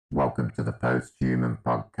welcome to the Posthuman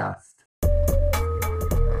Podcast.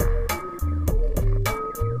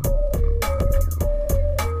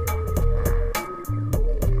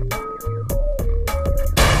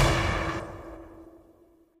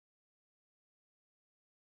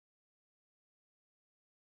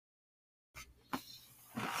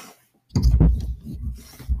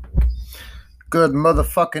 Good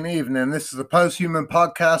motherfucking evening. This is the Posthuman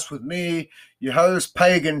Podcast with me, your host,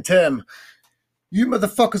 Pagan Tim. You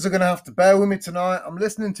motherfuckers are going to have to bear with me tonight. I'm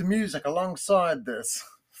listening to music alongside this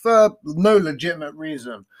for no legitimate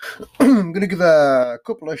reason. I'm going to give a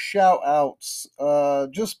couple of shout-outs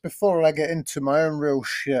just before I get into my own real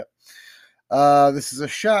shit. This is a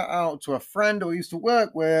shout-out to a friend I used to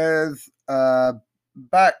work with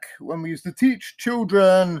back when we used to teach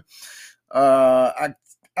children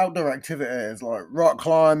outdoor activities like rock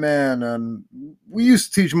climbing, and we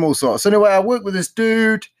used to teach them all sorts. Anyway, I worked with this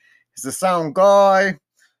dude. He's a sound guy.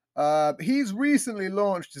 He's recently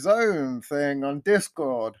launched his own thing on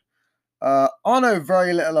Discord. I know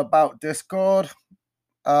very little about Discord,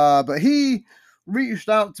 but he reached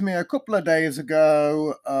out to me a couple of days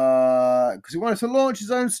ago because he wanted to launch his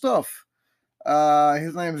own stuff.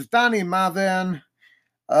 His name is Danny Mavin.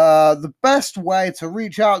 The best way to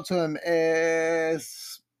reach out to him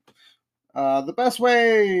is the best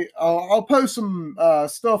way. I'll post some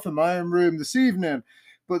stuff in my own room this evening,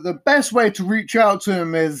 but the best way to reach out to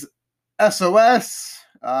him is SOS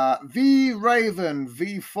V Raven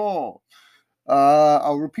V4.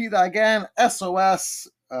 I'll repeat that again. SOS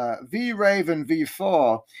V Raven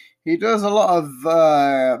V4. He does a lot of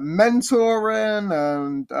mentoring,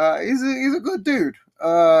 and he's a good dude.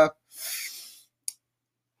 I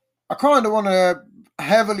kind of want to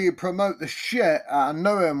heavily promote the shit out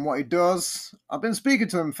of him, what he does. I've been speaking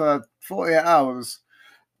to him for 48 hours,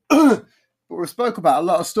 but we spoke about a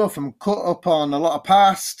lot of stuff and caught up on a lot of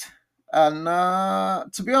past. And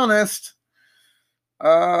to be honest, we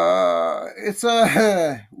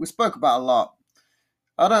spoke about a lot.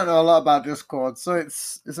 I don't know a lot about Discord, so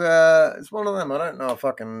it's one of them. I don't know a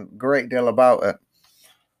fucking great deal about it.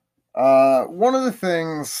 One of the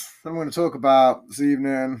things I'm going to talk about this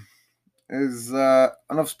evening is, and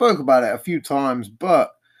I've spoke about it a few times,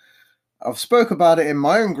 but I've spoke about it in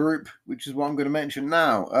my own group, which is what I'm going to mention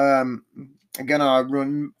now. Again, I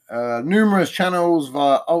run numerous channels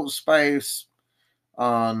via Altspace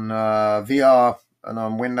on VR and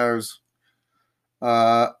on Windows.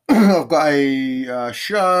 I've got a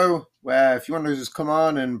show where if you want to just come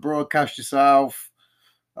on and broadcast yourself,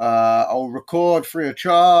 I'll record free of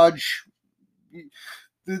charge.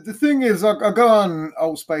 The thing is, I go on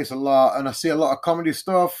Altspace a lot, and I see a lot of comedy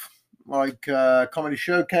stuff, like comedy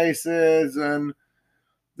showcases, and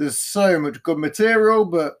there's so much good material,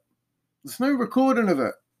 but there's no recording of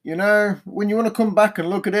it. You know, when you want to come back and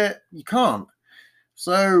look at it, you can't.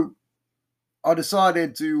 So I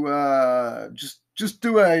decided to just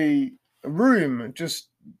do a room, just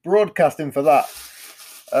broadcasting for that.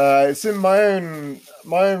 It's in my own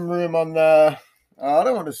room on there. I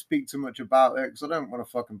don't want to speak too much about it because I don't want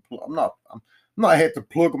to fucking plug. I'm not here to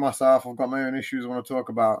plug myself. I've got my own issues I want to talk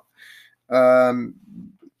about. But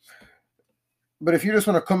if you just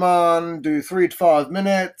want to come on, do 3 to 5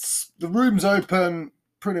 minutes, the room's open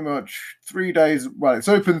pretty much 3 days. Well, it's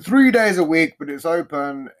open 3 days a week, but it's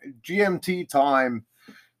open GMT time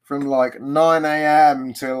from like 9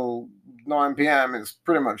 a.m. till 9 p.m. It's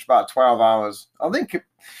pretty much about 12 hours. I think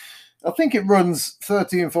it runs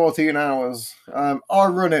 13, 14 hours. I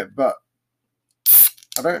run it, but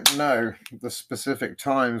I don't know the specific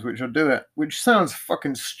times which I do it, which sounds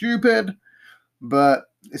fucking stupid, but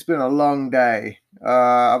it's been a long day.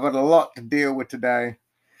 I've had a lot to deal with today.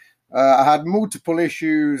 I had multiple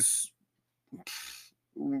issues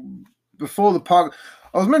before the podcast.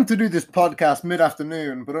 I was meant to do this podcast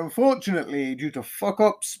mid-afternoon, but unfortunately, due to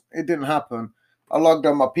fuck-ups, it didn't happen. I logged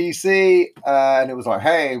on my PC, and it was like,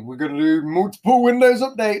 hey, we're going to do multiple Windows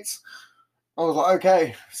updates. I was like,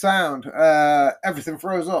 okay, sound. Everything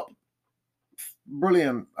froze up.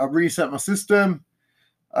 Brilliant. I reset my system.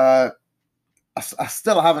 I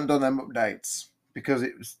still haven't done them updates because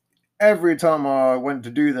it was every time I went to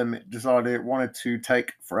do them, it decided it wanted to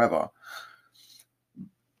take forever.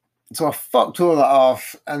 So I fucked all that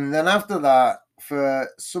off. And then after that, for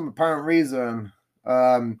some apparent reason,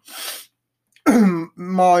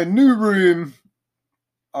 my new room,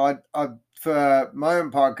 I for my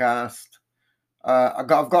own podcast, I've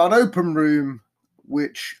got an open room,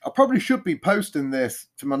 which I probably should be posting this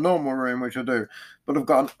to my normal room, which I do, but I've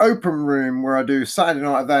got an open room where I do Saturday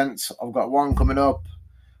night events. I've got one coming up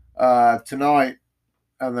tonight,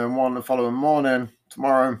 and then one the following morning,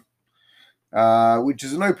 tomorrow. which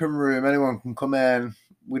is an open room. Anyone can come in.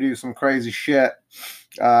 We do some crazy shit.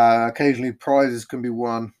 Occasionally, prizes can be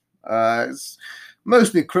won. It's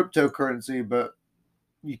mostly cryptocurrency, but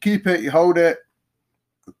you keep it, you hold it.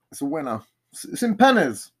 It's a winner. It's in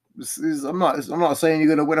pennies. I'm not saying you're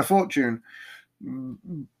going to win a fortune,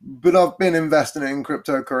 but I've been investing in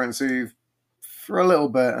cryptocurrency for a little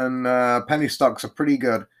bit, and penny stocks are pretty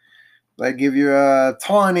good. They give you a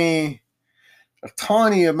tiny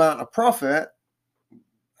amount of profit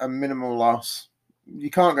and minimal loss.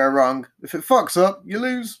 You can't go wrong. If it fucks up, you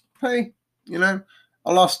lose. Hey, I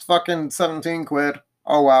lost fucking 17 quid.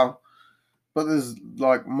 Oh wow. But there's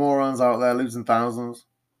like morons out there losing thousands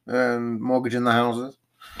and mortgaging the houses.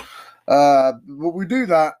 But we do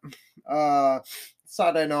that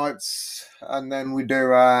Saturday nights, and then we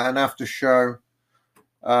do an after show.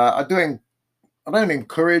 I don't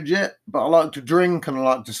encourage it, but I like to drink and I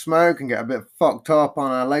like to smoke and get a bit fucked up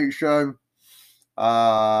on a late show.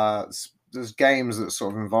 There's games that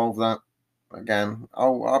sort of involve that. Again,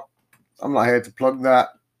 I'm not here to plug that.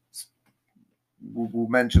 We'll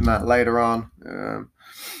mention that later on. I'm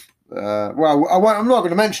not going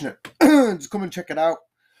to mention it. Just come and check it out.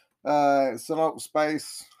 It's an Outer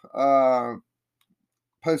Space Posthuman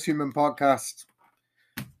podcast.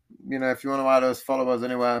 If you want to add us, follow us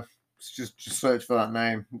anywhere, just search for that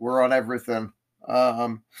name. We're on everything.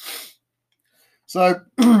 So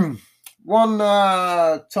one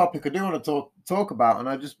topic I do want to talk about, and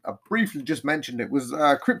I briefly just mentioned it, was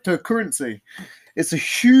cryptocurrency. It's a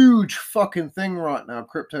huge fucking thing right now,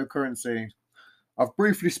 cryptocurrency. I've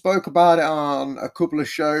briefly spoke about it on a couple of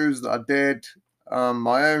shows that I did.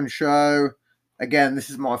 My own show. Again,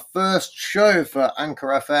 this is my first show for Anchor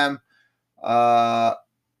FM. I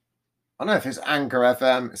don't know if it's Anchor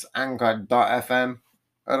FM. It's Anchor.fm.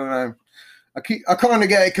 I don't know. I kind of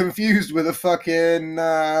get it confused with a fucking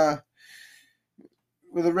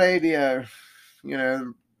with a radio,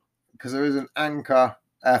 because there is an Anchor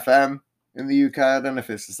FM in the UK. I don't know if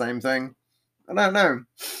it's the same thing. I don't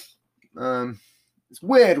know. It's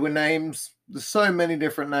weird with names. There's so many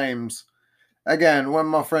different names. Again, when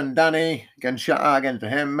my friend Danny, again, shout out again to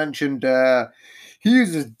him, mentioned he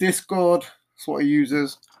uses Discord. That's what he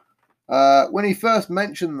uses. When he first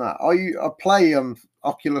mentioned that, I play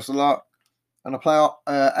Oculus a lot, and I play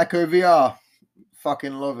Echo VR.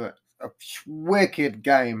 Fucking love it. A wicked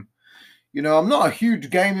game. I'm not a huge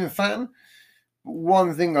gaming fan, but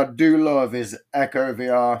one thing I do love is Echo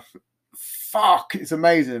VR. Fuck, it's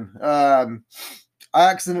amazing. I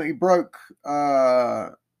accidentally broke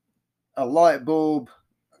a light bulb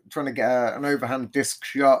trying to get an overhand disc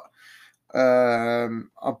shot. I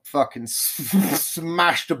fucking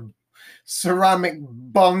smashed a ceramic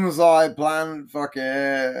bonsai plant.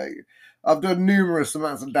 Fucking, I've done numerous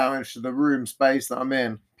amounts of damage to the room space that I'm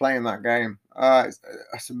in playing that game.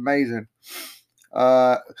 It's amazing.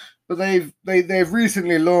 But they've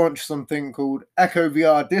recently launched something called Echo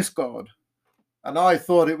VR Discord, and I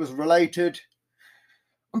thought it was related.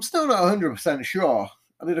 I'm still not 100% sure.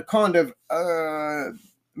 I did a kind of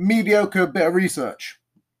mediocre bit of research.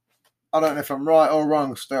 I don't know if I'm right or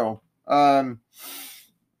wrong still. But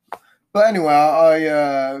anyway,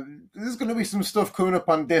 there's going to be some stuff coming up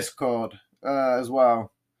on Discord as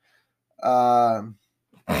well.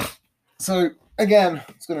 So again,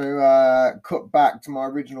 it's going to cut back to my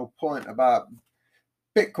original point about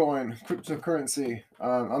Bitcoin, cryptocurrency.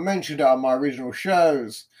 I mentioned it on my original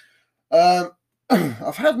shows.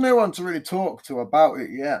 I've had no one to really talk to about it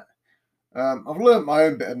yet. I've learned my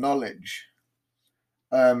own bit of knowledge.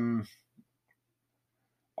 The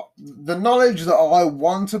knowledge that I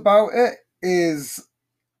want about it is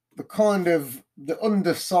the kind of the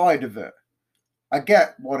underside of it. I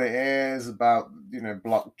get what it is about,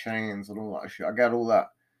 blockchains and all that shit. I get all that.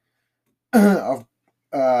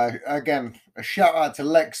 Again, a shout out to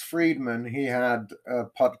Lex Friedman. He had a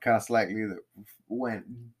podcast lately that went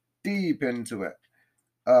deep into it.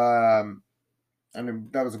 And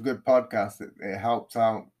that was a good podcast. It helped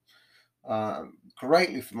out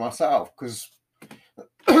greatly for myself because,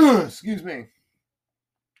 excuse me,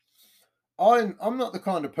 I'm not the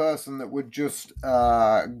kind of person that would just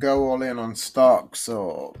go all in on stocks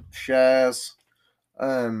or shares.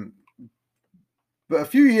 But a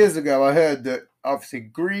few years ago, I heard that obviously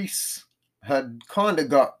Greece had kind of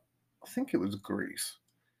got, I think it was Greece,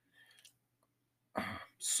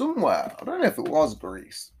 somewhere. I don't know if it was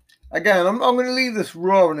Greece. Again, I'm going to leave this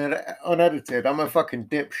raw and unedited. I'm a fucking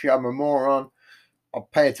dipshit. I'm a moron. I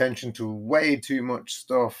pay attention to way too much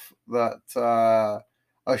stuff that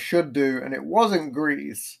I should do, and it wasn't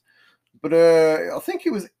Greece, but I think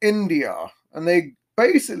it was India, and they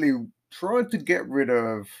basically tried to get rid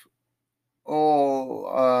of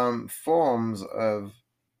all forms of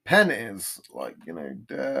pennies. Like,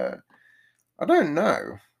 I don't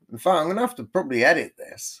know. In fact, I'm gonna have to probably edit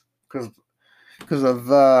this because I've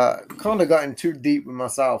kind of gotten too deep with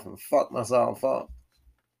myself and fucked myself up.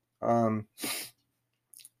 I'm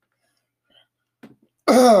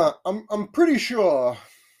pretty sure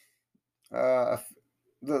that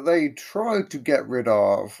they tried to get rid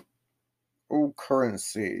of all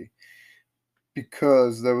currency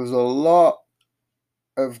because there was a lot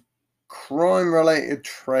of crime-related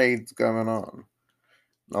trades going on.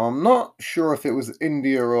 Now, I'm not sure if it was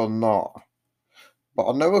India or not, but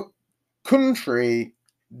I know a country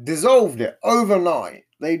dissolved it overnight.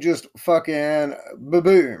 They just fucking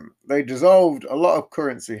boom. They dissolved a lot of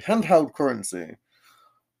currency, handheld currency.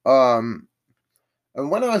 And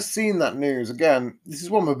when I seen that news, again, this is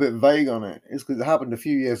why I'm a bit vague on it, is because it happened a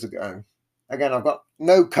few years ago. Again, I've got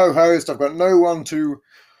no co-host, I've got no one to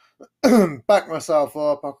back myself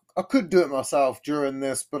up. I could do it myself during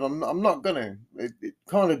this, but I'm not gonna. It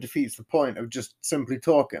kind of defeats the point of just simply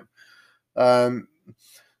talking.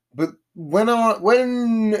 But when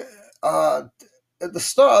at the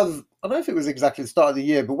start of, I don't know if it was exactly the start of the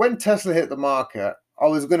year, but when Tesla hit the market, I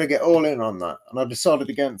was going to get all in on that, and I decided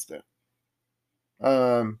against it.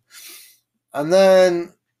 And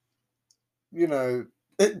then,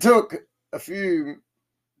 it took a few,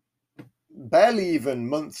 barely even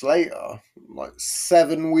months later, like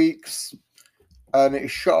 7 weeks, and it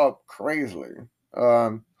shot up crazily.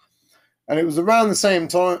 And it was around the same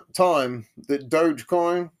time that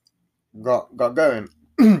Dogecoin got going.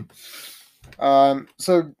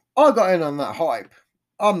 So I got in on that hype.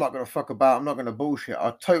 I'm not going to fuck about. I'm not going to bullshit.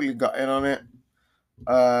 I totally got in on it.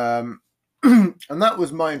 And that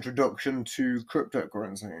was my introduction to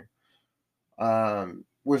cryptocurrency.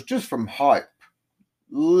 Was just from hype.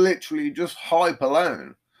 Literally just hype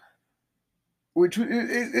alone. Which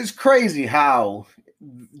is crazy how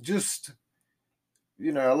just,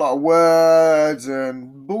 a lot of words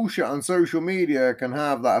and bullshit on social media can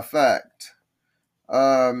have that effect.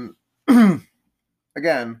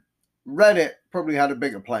 Again, Reddit probably had a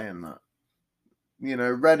bigger play in that.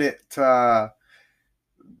 Reddit,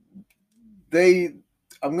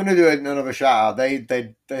 I'm going to do another shout out. They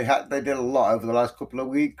did a lot over the last couple of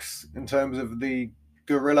weeks in terms of the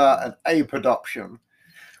gorilla and ape adoption.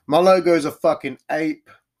 My logo is a fucking ape.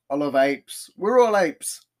 I love apes. We're all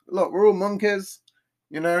apes. Look, we're all monkeys.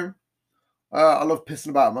 I love pissing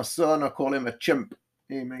about my son. I call him a chimp.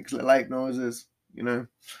 He makes little ape noises. We're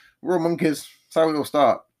all monkeys. That's how we all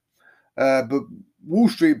start. But Wall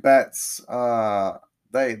Street Bets,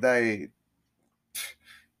 they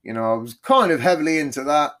I was kind of heavily into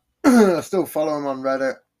that. I still follow them on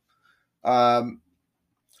Reddit.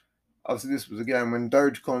 Obviously, this was again when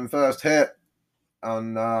Dogecoin first hit,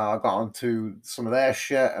 and I got onto some of their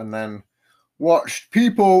shit, and then watched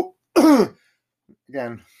people.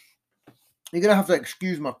 Again, you're gonna have to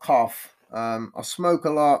excuse my cough. I smoke a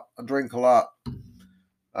lot. I drink a lot.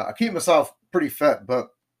 I keep myself pretty fit, but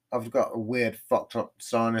I've got a weird fucked up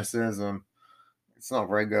sinuses, and it's not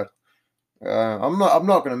very good. I'm not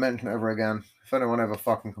going to mention it ever again. If anyone ever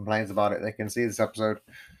fucking complains about it, they can see this episode.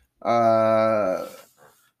 But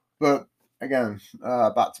again,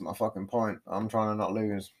 back to my fucking point. I'm trying to not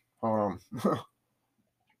lose. Hold on.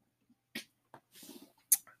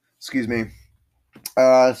 Excuse me.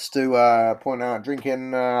 Just to point out,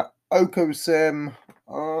 drinking Okosim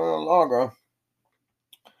lager.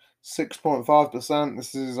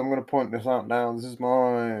 6.5%. I'm going to point this out now. This is my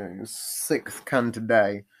 6th can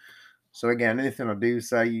today. So again, anything I do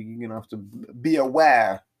say, you're going to have to be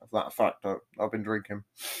aware of that fact that I've been drinking.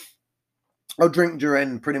 I'll drink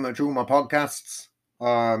during pretty much all my podcasts.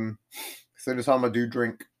 So the time I do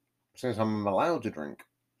drink, since I'm allowed to drink.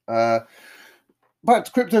 Back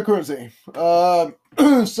to cryptocurrency. So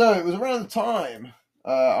it was around the time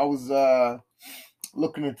I was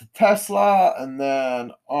looking into Tesla, and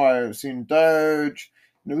then I seen Doge.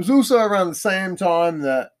 And it was also around the same time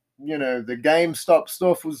that, the GameStop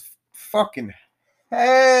stuff was fucking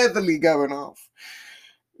heavily going off.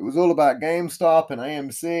 It was all about GameStop and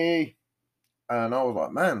AMC. And I was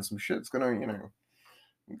like, man, some shit's going to,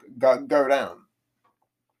 go down.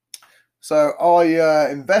 So I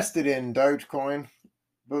invested in Dogecoin.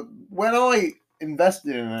 But when I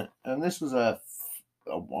invested in it, and this was a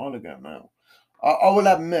while ago now, I will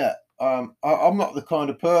admit, I'm not the kind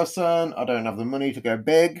of person, I don't have the money to go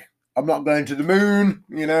big. I'm not going to the moon,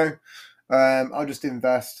 I just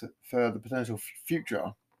invest for the potential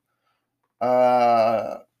future.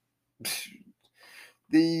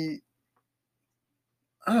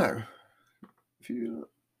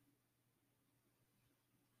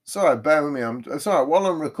 Sorry, bear with me. I'm sorry. While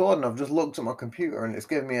I'm recording, I've just looked at my computer and it's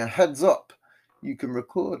giving me a heads up. You can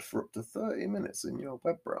record for up to 30 minutes in your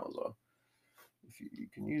web browser. If you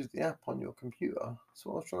can use the app on your computer. That's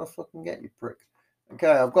what I was trying to fucking get, you prick.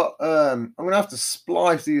 Okay, I've got. I'm gonna have to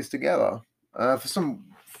splice these together. For some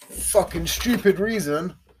fucking stupid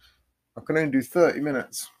reason, I can only do 30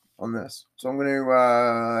 minutes on this, so I'm going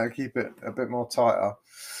to keep it a bit more tighter.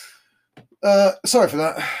 Sorry for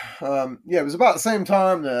that. Yeah, it was about the same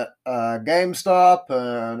time that GameStop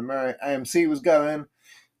and AMC was going.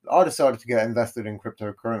 I decided to get invested in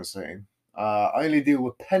cryptocurrency. I only deal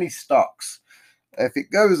with penny stocks. If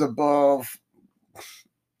it goes above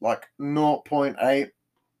like 0.8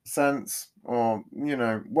 cents, or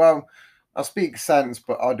well, I speak cents,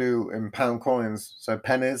 but I do in pound coins, so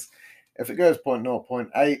pennies. If it goes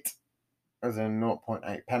 0.8, as in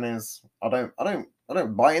 0.8 pennies, I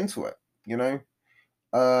don't buy into it.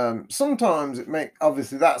 Sometimes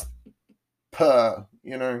obviously that's per.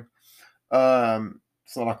 It's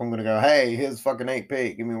not like I'm gonna go, hey, here's fucking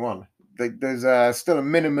 8p, give me one. There's still a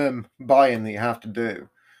minimum buy-in that you have to do.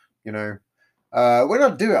 When I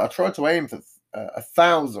do it, I try to aim for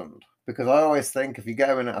 1,000, because I always think if you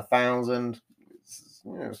go in at 1,000,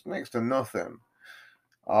 it's next to nothing.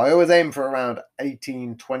 I always aim for around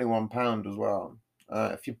 18, £21 as well.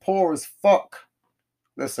 If you're poor as fuck,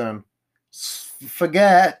 listen,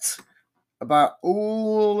 forget about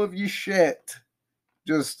all of your shit.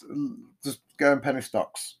 Just go in penny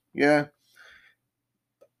stocks. Yeah.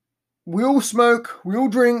 We all smoke, we all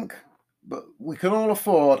drink, but we can all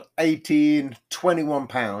afford 18,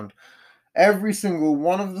 £21. Every single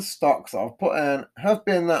one of the stocks that I've put in have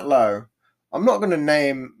been that low. I'm not going to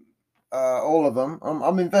name all of them.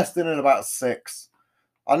 I'm investing in about 6.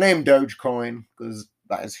 I named Dogecoin because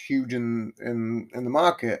that is huge in the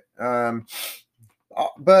market.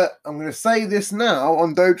 But I'm going to say this now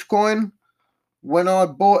on Dogecoin. When I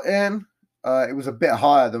bought in, it was a bit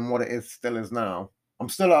higher than what it still is now. I'm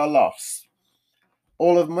still at a loss.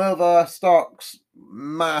 All of my other stocks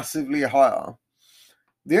massively higher.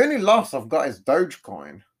 The only loss I've got is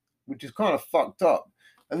Dogecoin, which is kind of fucked up.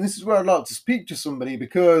 And this is where I'd like to speak to somebody,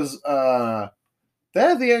 because they're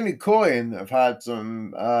the only coin that have had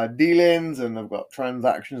some dealings, and they've got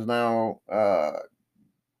transactions now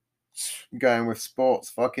going with sports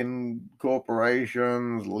fucking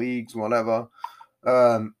corporations, leagues, whatever.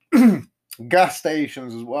 Gas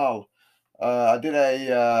stations as well. I did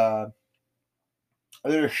a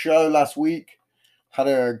show last week. Had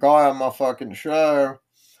a guy on my fucking show.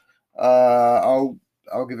 I'll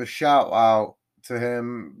give a shout out to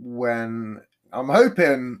him when I'm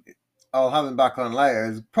hoping I'll have him back on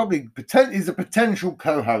later. He's a potential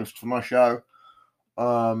co-host for my show.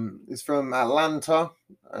 He's from Atlanta,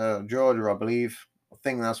 Georgia, I believe. I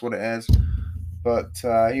think that's what it is. But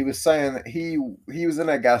he was saying that he was in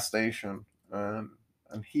a gas station, and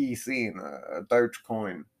he seen a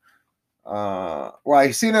Dogecoin.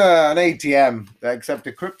 He's seen an ATM that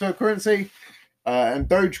accepted cryptocurrency, and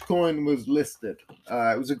Dogecoin was listed.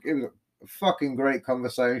 It was a fucking great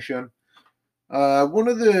conversation. One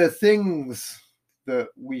of the things that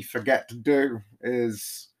we forget to do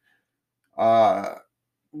is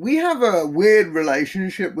we have a weird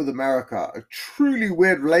relationship with America, a truly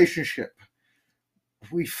weird relationship.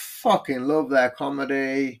 We fucking love their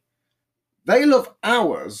comedy. They love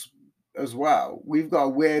ours as well. We've got a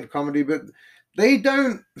weird comedy, but they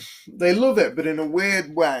don't. They love it, but in a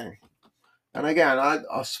weird way. And again,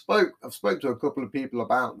 I've spoke to a couple of people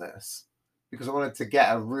about this because I wanted to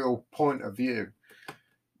get a real point of view.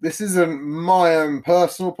 This isn't my own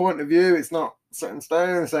personal point of view. It's not set in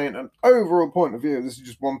stone. This ain't an overall point of view. This is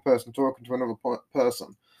just one person talking to another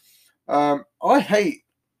person. I hate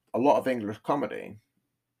a lot of English comedy.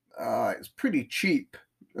 It's pretty cheap.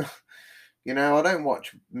 I don't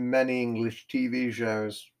watch many English TV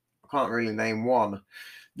shows. I can't really name one.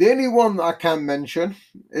 The only one that I can mention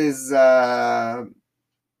is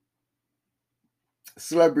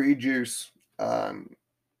Celebrity Juice.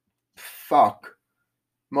 Fuck.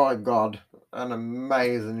 My God. An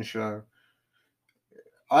amazing show.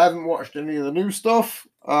 I haven't watched any of the new stuff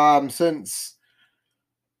since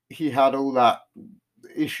he had all that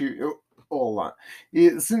issue,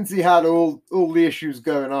 since he had all the issues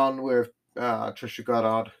going on with Trisha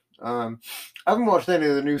Goddard. I haven't watched any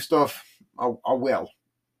of the new stuff. I will.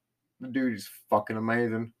 The dude is fucking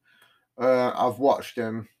amazing. I've watched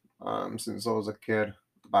him since I was a kid,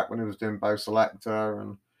 back when he was doing Bo Selector,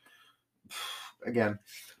 and again,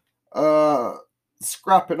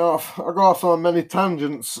 scrapping off. I go off on many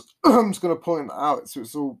tangents. I'm just going to point that out. So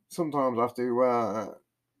it's all. Sometimes I have to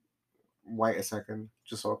wait a second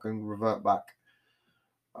just so I can revert back.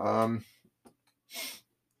 Um,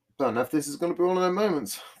 don't know if this is going to be one of those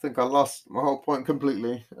moments. I think I lost my whole point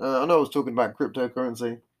completely. I know I was talking about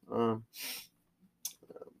cryptocurrency.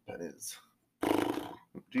 Pennies.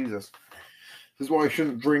 Jesus. This is why I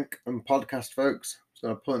shouldn't drink and podcast, folks. So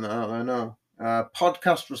I'm putting that out there now.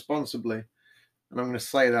 Podcast responsibly. And I'm going to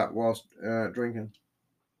say that whilst drinking.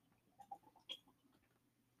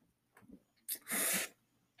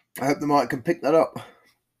 I hope the mic can pick that up.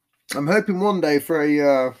 I'm hoping one day for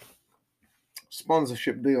a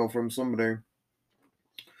sponsorship deal from somebody.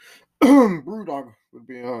 Brewdog would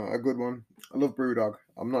be a good one. I love Brewdog.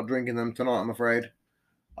 I'm not drinking them tonight, I'm afraid.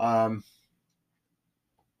 Yeah,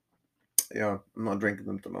 I'm not drinking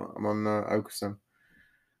them tonight. I'm on Okerson.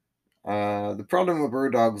 The problem with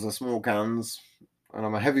Brewdogs are small cans, and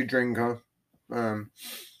I'm a heavy drinker.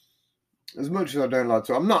 As much as I don't like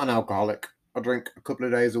to, I'm not an alcoholic. I drink a couple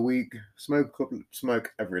of days a week,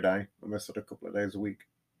 smoke every day. I said a couple of days a week.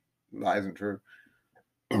 That isn't true.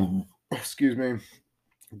 Excuse me.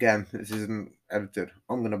 Again, this isn't edited.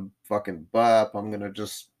 I'm gonna fucking burp. I'm gonna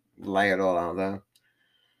just lay it all out there.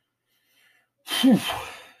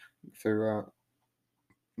 So,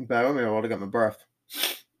 bear with me while I get my breath.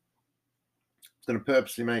 I'm gonna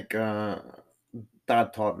purposely make dad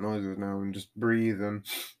type noises now and just breathe and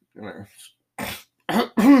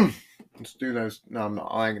just do those. No, I'm not.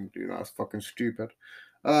 I ain't gonna do that. It's fucking stupid.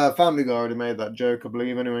 Family Guy already made that joke, I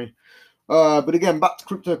believe. Anyway, but again, back to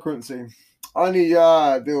cryptocurrency. I only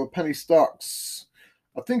deal with penny stocks.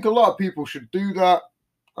 I think a lot of people should do that.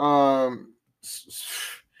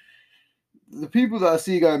 The people that I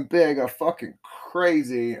see going big are fucking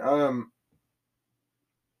crazy. When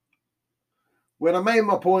I made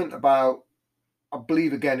my point about, I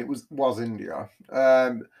believe again it was India.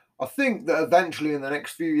 I think that eventually in the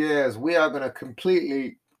next few years we are going to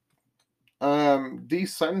completely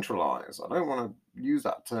decentralize. I don't want to use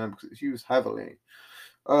that term because it's used heavily.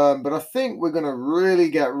 But I think we're going to really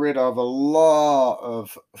get rid of a lot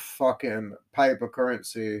of fucking paper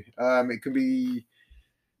currency. It can be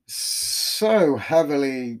so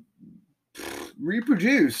heavily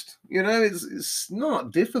reproduced. You know, it's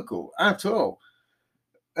not difficult at all.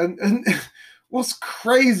 And what's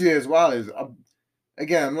crazy as well is,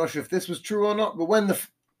 again, I'm not sure if this was true or not, but when the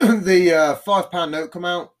 £5 note come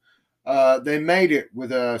out, they made it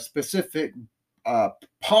with a specific palm.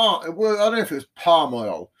 Well, I don't know if it was palm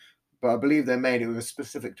oil, but I believe they made it with a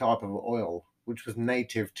specific type of oil, which was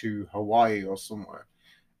native to Hawaii or somewhere.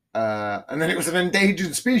 And then it was an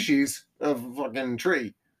endangered species of fucking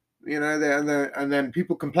tree, you know. And then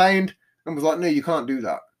people complained and was like, "No, you can't do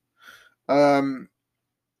that."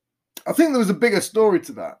 I think there was a bigger story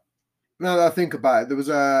to that. Now that I think about it, there was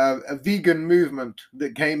a vegan movement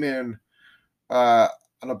that came in, and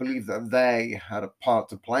I believe that they had a part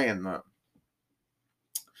to play in that.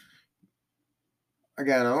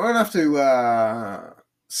 Again, I'm going to have to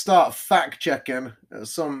start fact checking at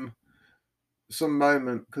some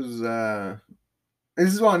moment because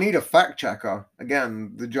this is why I need a fact checker.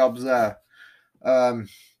 Again, the job's there.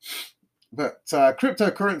 But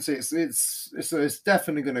cryptocurrency, it's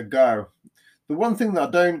definitely going to go. The one thing that I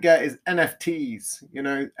don't get is NFTs. You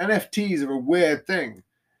know, NFTs are a weird thing.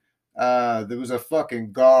 There was a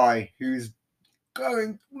fucking guy who's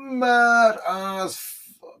going mad as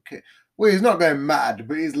fuck. Well, he's not going mad,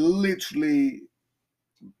 but he's literally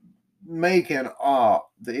making art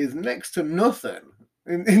that is next to nothing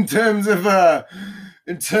in terms of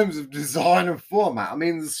design and format. I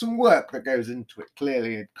mean, there's some work that goes into it,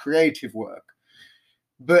 clearly creative work,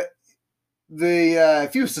 but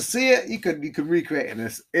if you was to see it, you could recreate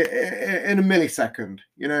it in a millisecond,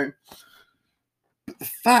 you know. But the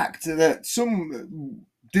fact that some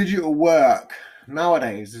digital work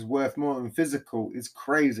nowadays is worth more than physical is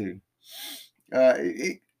crazy.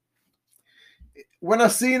 When I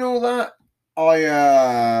seen all that,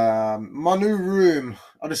 my new room,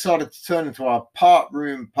 I decided to turn into a part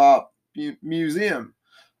room, part museum.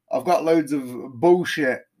 I've got loads of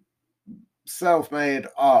bullshit self-made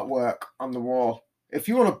artwork on the wall. If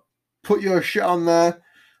you want to put your shit on there,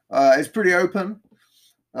 it's pretty open.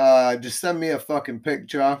 Just send me a fucking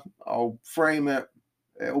picture. I'll frame it.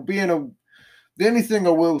 It'll be the only thing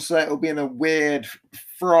I will say, it'll be in a weird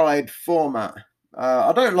fried format.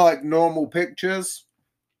 I don't like normal pictures.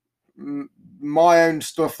 My own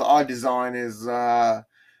stuff that I design is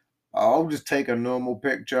I'll just take a normal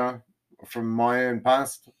picture from my own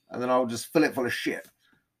past and then I'll just fill it full of shit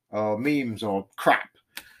or memes or crap,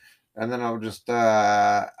 and then I'll just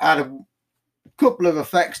add a couple of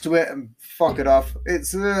effects to it and fuck it off.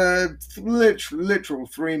 It's a literal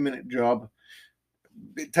 3-minute job.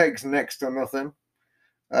 It takes next to nothing.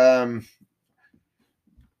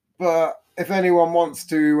 But if anyone wants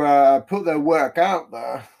to put their work out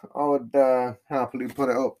there, I would happily put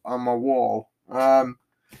it up on my wall.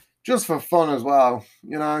 Just for fun as well.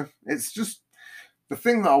 It's just the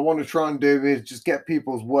thing that I want to try and do is just get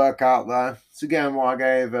people's work out there. So again, what I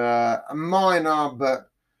gave a minor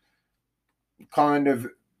but kind of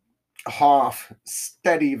half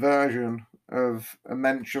steady version of a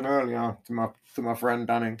mention earlier to my friend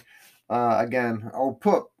Danny. Again, I'll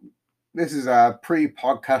put this is a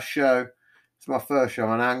pre-podcast show. It's my first show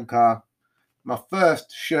on Anchor. My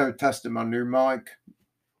first show testing my new mic.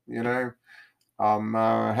 I'm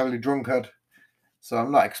heavily drunkard, so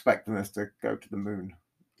I'm not expecting this to go to the moon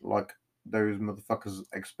like those motherfuckers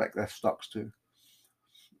expect their stocks to.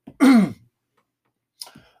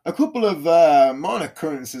 A couple of minor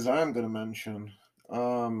occurrences I am going to mention.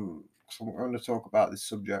 I'm going to talk about this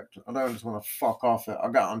subject. I don't just want to fuck off it. I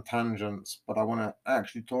got on tangents, but I want to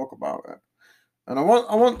actually talk about it. And I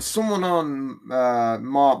want someone on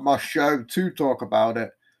my show to talk about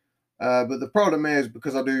it. But the problem is,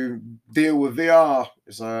 because I do deal with VR,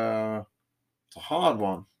 it's a hard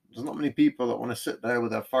one. There's not many people that want to sit there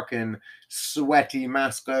with a fucking sweaty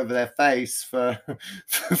mask over their face for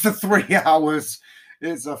 3 hours.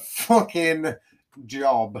 It's a fucking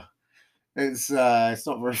job. It's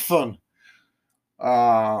not very fun.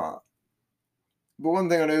 But one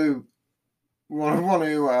thing I do want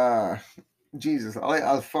to Jesus,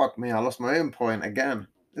 fuck me, I lost my own point again.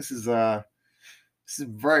 This is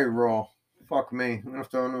very raw. Fuck me. I'm gonna have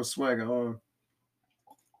to have another swig at home.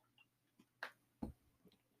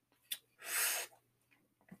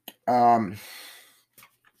 Yeah,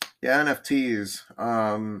 NFTs.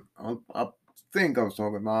 I think I was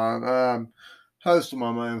talking about post them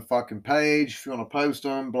on my own fucking page if you want to post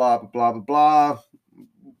them. Blah blah blah blah blah.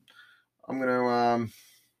 I'm gonna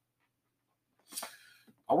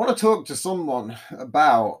I want to talk to someone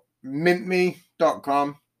about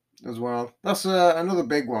mintme.com as well. That's another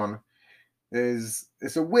big one.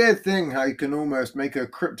 It's a weird thing how you can almost make a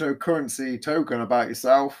cryptocurrency token about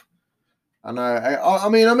yourself. And I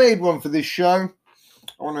mean, I made one for this show.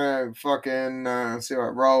 I want to fucking see how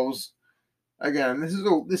it rolls. Again, this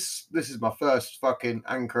is my first fucking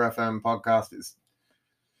Anchor FM podcast. It's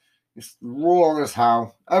raw as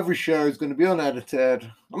hell. Every show is going to be unedited.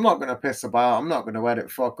 I'm not going to piss about. I'm not going to edit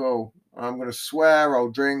fuck all. I'm going to swear. I'll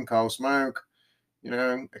drink. I'll smoke.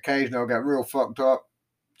 Occasionally I'll get real fucked up.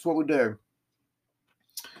 That's what we do.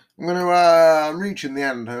 I'm reaching the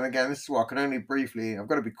end, and again, this is what I can only briefly. I've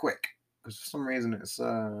got to be quick because for some reason it's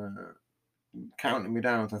counting me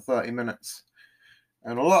down to 30 minutes,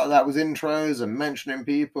 and a lot of that was intros and mentioning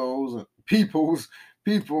people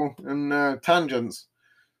and tangents.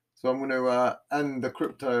 So I'm going to end the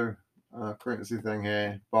crypto currency thing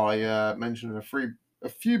here by mentioning a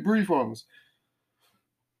few brief ones.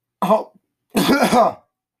 Oh, oh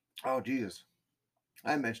Jesus!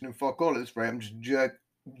 I ain't mentioning fuck all at this rate. I'm just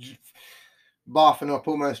barfing up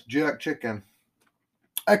almost jerk chicken.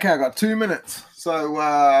 Okay, I got 2 minutes. So,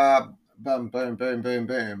 boom, boom, boom, boom,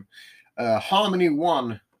 boom. Harmony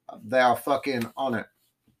One, they are fucking on it.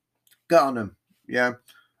 Get on them, yeah.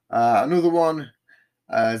 Another one,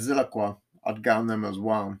 Zilliqua, I'd get on them as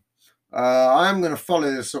well. I am going to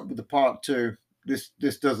follow this up with the part 2. This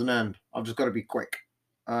doesn't end. I've just got to be quick.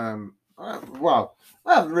 Well,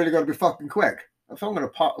 I haven't really got to be fucking quick. If I'm going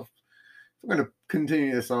to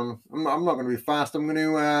continue this on, I'm not going to be fast. I'm going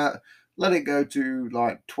to let it go to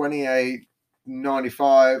like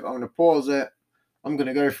 28.95. I'm going to pause it. I'm going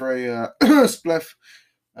to go for a spliff.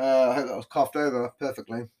 I hope that was coughed over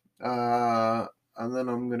perfectly. And then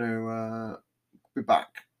I'm going to be back.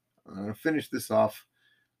 I'm going to finish this off.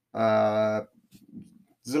 Zilliqua,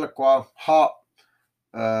 Hot,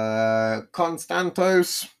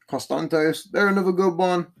 Constantos, they're another good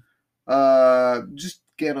one. Just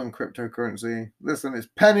get on cryptocurrency. Listen, it's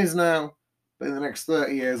pennies now, but in the next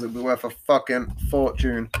 30 years it'll be worth a fucking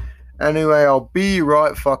fortune. Anyway, I'll be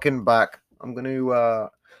right fucking back. I'm going to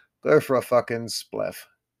go for a fucking spliff.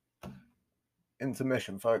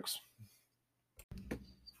 Intermission, folks.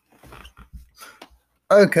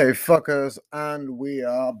 Okay, fuckers, and we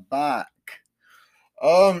are back.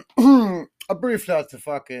 I briefly had to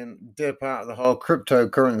fucking dip out of the whole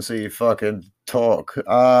cryptocurrency fucking talk.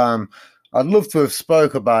 I'd love to have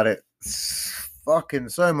spoke about it fucking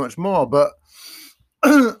so much more, but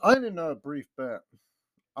I only know a brief bit.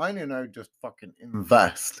 I only know just fucking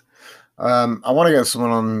invest. I want to get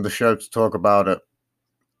someone on the show to talk about it,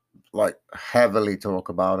 like heavily talk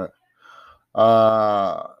about it.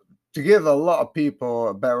 To give a lot of people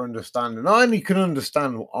a better understanding. I only can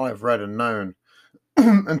understand what I've read and known.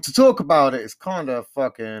 And to talk about it is kind of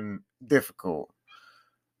fucking difficult.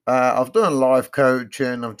 I've done life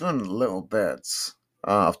coaching. I've done little bits.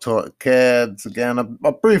 I've taught kids again.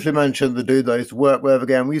 I briefly mentioned the dude that I used to work with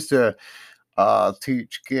again. We used to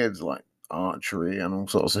teach kids like archery and all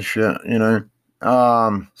sorts of shit.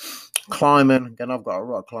 Climbing. Again, I've got a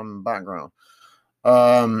rock climbing background.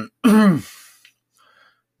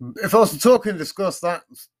 If I was to talk and discuss that,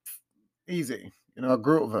 easy. I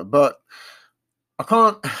grew up with it, but I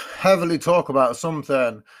can't heavily talk about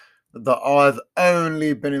something that I've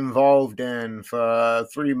only been involved in for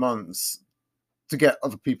 3 months to get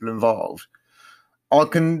other people involved. I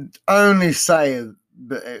can only say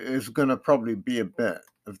that it is going to probably be a bit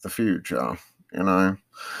of the future, and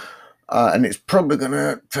it's probably going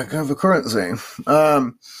to take over currency.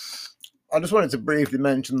 I just wanted to briefly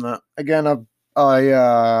mention that again.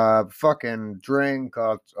 I fucking drink.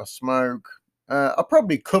 I smoke. I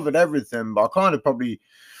probably covered everything, but I kind of probably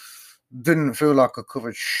didn't feel like I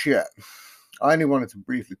covered shit. I only wanted to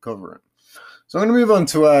briefly cover it. So I'm going to move on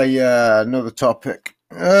to another topic,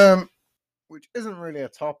 which isn't really a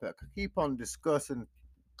topic. I keep on discussing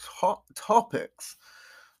topics,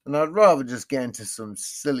 and I'd rather just get into some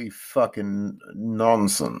silly fucking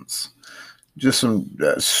nonsense. Just some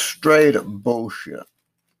straight up bullshit.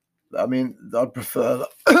 I mean, I'd prefer that.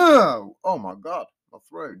 Oh my god, my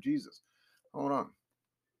throat, Jesus. Hold on.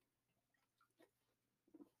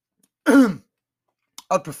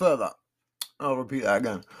 I'd prefer that. I'll repeat that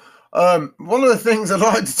again. One of the things I'd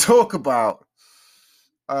like to talk about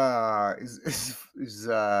is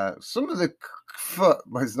some of the. Well,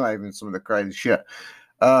 it's not even some of the crazy shit.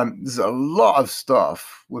 There's a lot of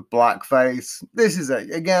stuff with blackface. This is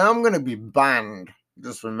again. I'm going to be banned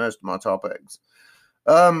just for most of my topics.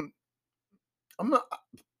 I'm not.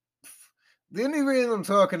 The only reason I'm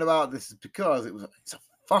talking about this is because it's a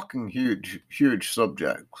fucking huge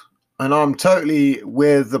subject, and I'm totally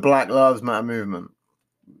with the Black Lives Matter movement.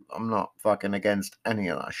 I'm not fucking against any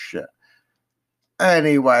of that shit,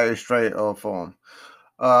 any way, straight or form.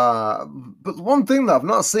 But the one thing that I've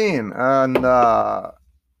not seen, and I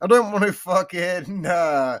don't want to fucking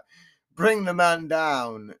bring the man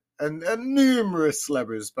down, and numerous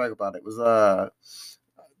celebrities spoke about it, was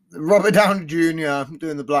Robert Downey Jr.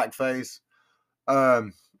 doing the blackface.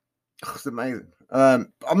 It's amazing.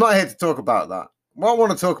 I'm not here to talk about that. What I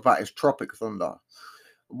want to talk about is Tropic Thunder.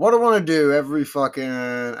 What I want to do every fucking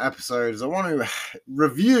episode is I want to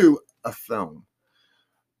review a film.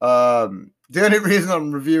 The only reason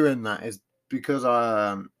I'm reviewing that is because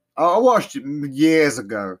I watched it years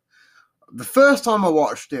ago. The first time I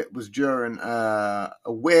watched it was during a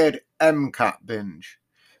weird MCAT binge.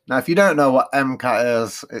 Now, if you don't know what MCAT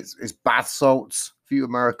is, it's bath salts for you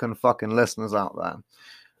American fucking listeners out there.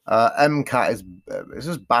 MCAT is it's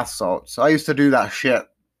just bath salts. I used to do that shit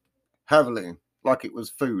heavily, like it was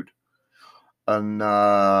food. And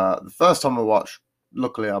the first time I watched,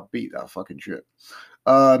 luckily I beat that fucking shit.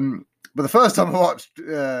 But the first time I watched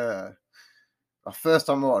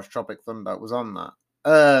Tropic Thunder was on that.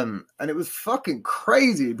 And it was fucking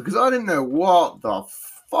crazy because I didn't know what the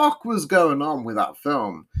fuck was going on with that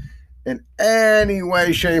film in any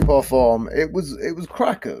way, shape, or form. It was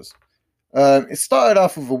crackers. It started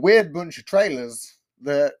off with a weird bunch of trailers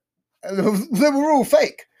that they were all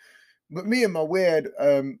fake. But me and my weird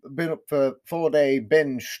been up for 4-day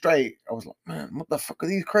binge straight. I was like, man, what the fuck are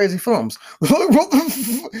these crazy films?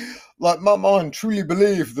 Like my mind truly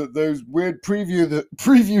believed that those weird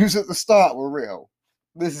previews at the start were real.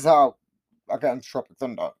 This is how I got into Tropic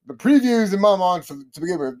Thunder. The previews in my mind to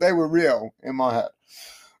begin with, they were real in my head.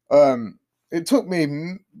 It took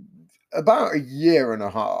me about a year and a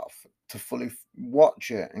half to fully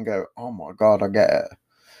watch it and go, oh my god, I get it.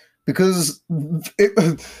 Because when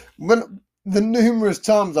the numerous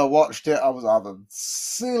times I watched it, I was either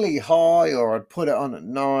silly high or I'd put it on at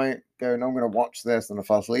night, going, I'm going to watch this, and I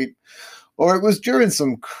fell asleep. Or it was during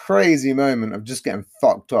some crazy moment of just getting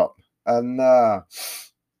fucked up. And but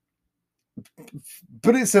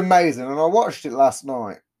it's amazing. And I watched it last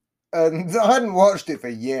night. And I hadn't watched it for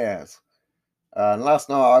years. And last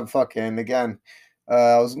night I fucking, again,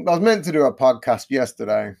 I was meant to do a podcast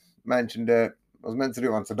yesterday. Mentioned it. I was meant to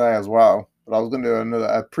do one today as well, but I was going to do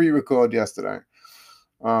a pre-record yesterday.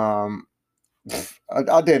 I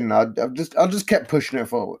didn't. I just kept pushing it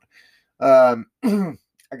forward. Again,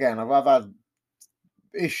 I've had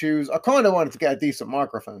issues. I kind of wanted to get a decent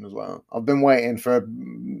microphone as well. I've been waiting for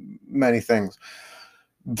many things.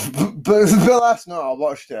 But the last night I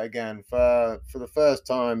watched it again for the first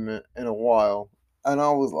time in a while, and I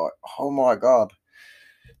was like, oh my god.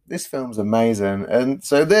 This film's amazing, and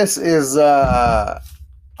so this is. I'm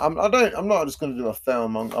not just going to do a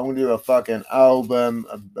film. I'm going to do a fucking album,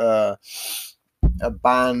 a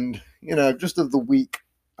band, just of the week,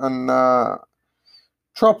 and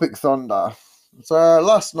Tropic Thunder. So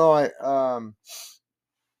last night, and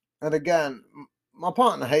again, my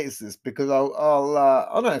partner hates this because I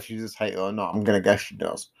don't know if she just hates it or not. I'm gonna guess she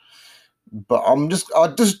does. But I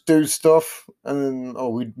just do stuff, and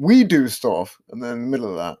then we do stuff, and then in the middle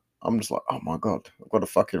of that, I'm just like, oh my god, I've got to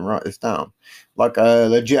fucking write this down, like a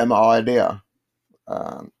legitimate idea.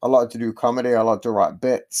 I like to do comedy. I like to write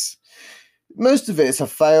bits. Most of it is a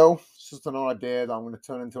fail. It's just an idea that I'm going to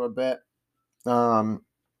turn into a bit. Some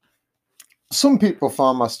people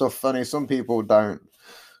find my stuff funny. Some people don't.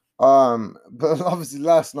 But obviously,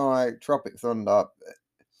 last night, Tropic Thunder,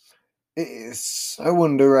 it is so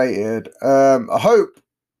underrated. I hope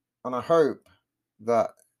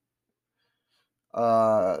that.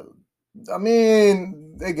 I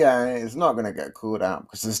mean, again, it's not going to get called out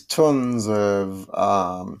because there's tons of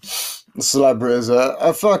celebrities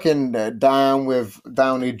are fucking down with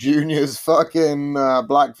Downey Jr.'s fucking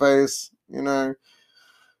blackface,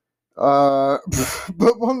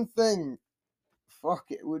 but one thing, fuck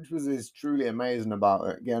it, which is truly amazing about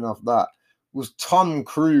it, getting off that, was Tom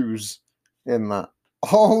Cruise in that.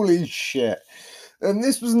 Holy shit. And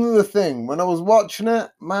this was another thing. When I was watching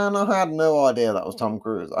it, man, I had no idea that was Tom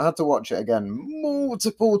Cruise. I had to watch it again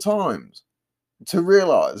multiple times to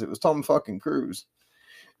realize it was Tom fucking Cruise.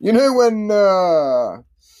 You know when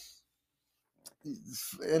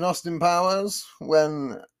in Austin Powers,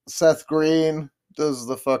 when Seth Green does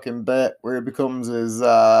the fucking bit where he becomes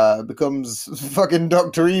fucking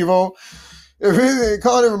Dr. Evil. It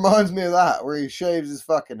kind of reminds me of that, where he shaves his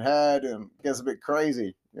fucking head and gets a bit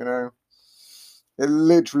crazy, It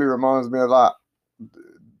literally reminds me of that.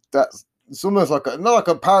 It's almost like not like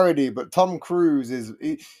a parody, but Tom Cruise is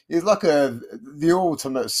like the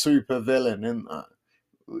ultimate super villain in that.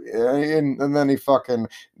 And then he fucking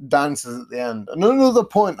dances at the end. And another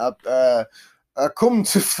point I come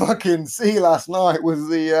to fucking see last night was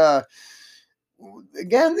the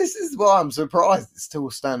again, this is why I'm surprised it's still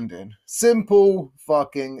standing. Simple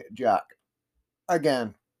fucking Jack.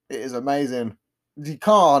 Again, it is amazing. You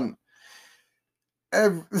can't.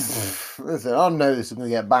 Listen, I know this is going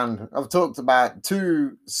to get banned. I've talked about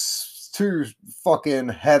two fucking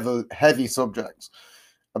heavy subjects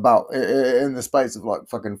about in the space of like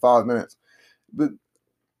fucking 5 minutes. But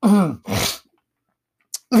the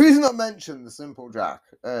reason I mentioned the Simple Jack,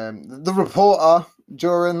 the reporter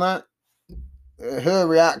during that, her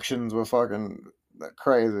reactions were fucking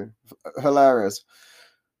crazy, hilarious.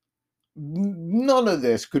 None of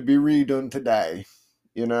this could be redone today,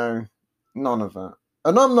 none of it.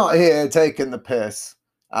 And I'm not here taking the piss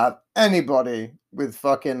at anybody with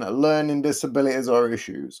fucking learning disabilities or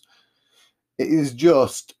issues. It is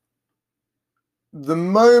just the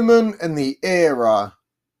moment and the era.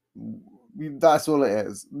 That's all it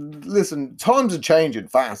is. Listen, times are changing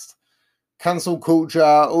fast. Cancel culture,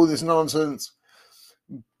 all this nonsense.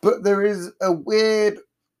 But there is a weird.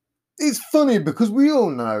 It's funny because we all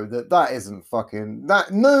know that isn't fucking that.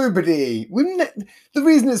 Nobody. The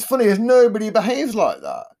reason it's funny is nobody behaves like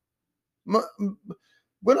that.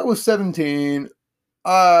 When I was 17,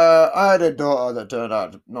 I had a daughter that turned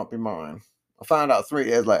out to not be mine. I found out 3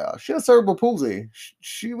 years later she had cerebral palsy.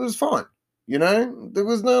 She was fine. There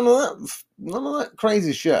was none of that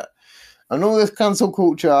crazy shit. And all this cancel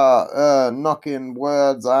culture, knocking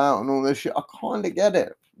words out and all this shit. I kind of get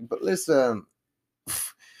it, but listen.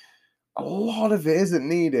 A lot of it isn't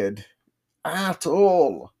needed at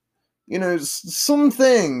all. Some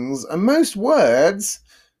things and most words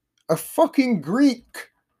are fucking Greek,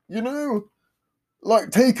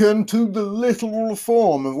 like taken to the literal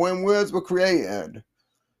form of when words were created.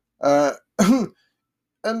 And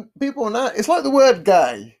people now, it's like the word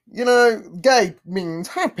gay. Gay means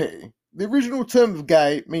happy. The original term of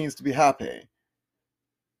gay means to be happy.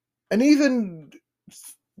 And even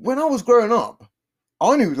when I was growing up,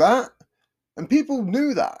 I knew that. And people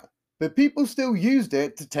knew that, but people still used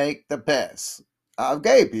it to take the piss out of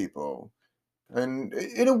gay people. And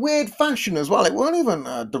in a weird fashion as well. It wasn't even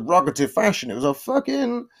a derogative fashion. It was a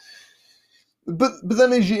fucking... But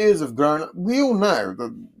then as years have grown up, we all know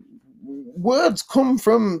that words they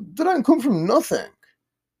don't come from nothing.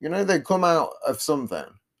 They come out of something.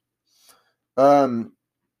 That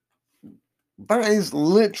is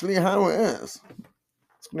literally how it is.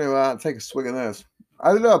 I'm going to take a swig of this.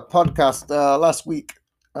 I did a podcast last week,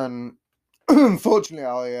 and unfortunately,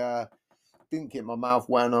 I didn't keep my mouth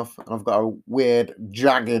wet enough, and I've got a weird,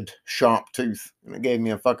 jagged, sharp tooth, and it gave me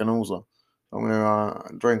a fucking ulcer. I'm going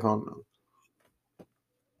to drink on.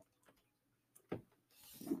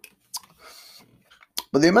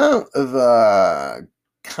 But the amount of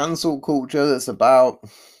cancel culture that's about.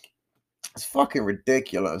 It's fucking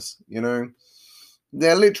ridiculous, you know?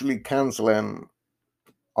 They're literally canceling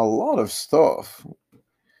a lot of stuff.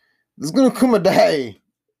 There's gonna come a day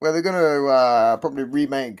where they're gonna probably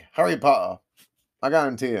remake Harry Potter. I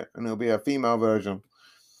guarantee it, and it'll be a female version.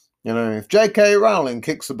 You know, if J.K. Rowling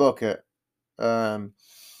kicks the bucket, and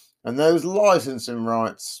those licensing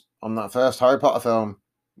rights on that first Harry Potter film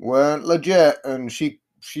weren't legit, and she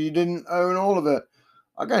didn't own all of it,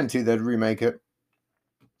 I guarantee they'd remake it.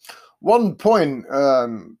 One point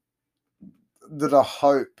that I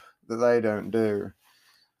hope that they don't do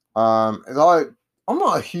is I'm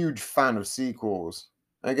not a huge fan of sequels.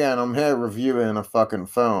 Again, I'm here reviewing a fucking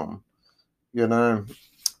film, you know.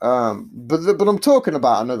 But I'm talking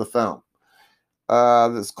about another film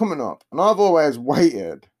that's coming up, and I've always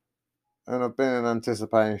waited, and I've been in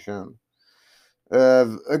anticipation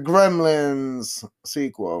of a Gremlins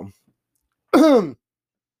sequel. I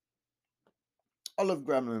love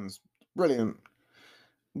Gremlins, brilliant.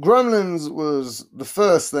 Gremlins was the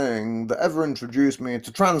first thing that ever introduced me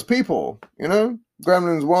to trans people, you know?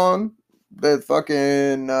 Gremlins 1, the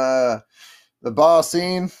fucking, the bar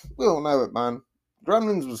scene, we all know it, man.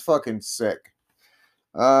 Gremlins was fucking sick.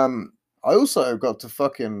 I also got to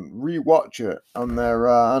fucking rewatch it on their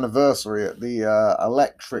anniversary at the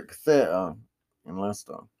Electric Theatre in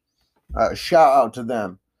Leicester. Shout out to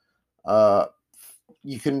them.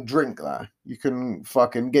 You can drink there. You can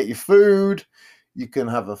fucking get your food. You can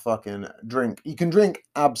have a fucking drink. You can drink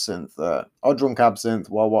absinthe there. I drunk absinthe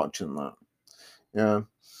while watching that. Yeah.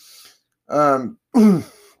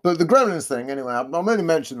 But the Gremlins thing, anyway, I'm only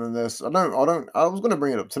mentioning this. I was going to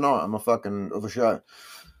bring it up tonight on my fucking other show.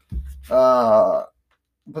 But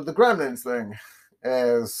the Gremlins thing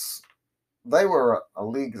is, they were a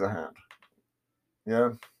leagues ahead.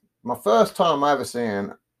 Yeah. My first time I ever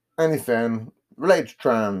seen anything related to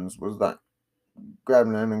trans was that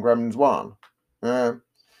Gremlin and Gremlins 1. Yeah.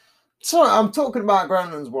 So I'm talking about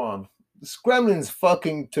Gremlins 1. This Gremlins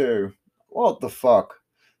fucking 2. What the fuck?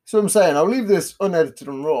 So I'm saying, I'll leave this unedited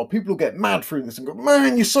and raw. People will get mad through this and go,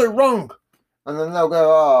 man, you're so wrong. And then they'll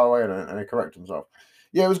go, oh, wait a minute, and they correct themselves.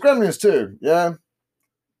 Yeah, it was Gremlins 2. Yeah.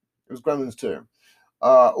 It was Gremlins 2.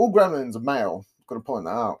 All Gremlins are male. Got to point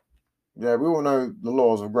that out. Yeah, we all know the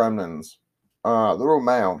laws of Gremlins. They're all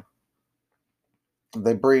male.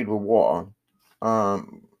 They breed with water.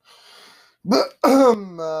 But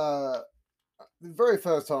the very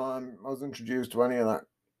first time I was introduced to any of that,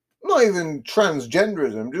 not even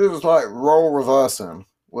transgenderism, just like role reversing,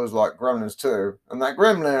 was like Gremlins 2. And that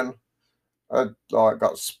Gremlin had like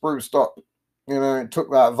got spruced up, you know, it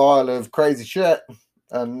took that vial of crazy shit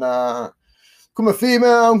and become a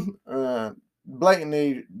female.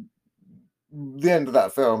 Blatantly, the end of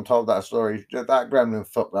that film told that story. That Gremlin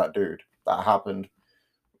fucked that dude. That happened.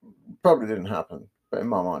 Probably didn't happen, but in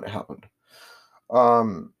my mind it happened.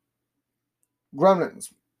 Gremlins,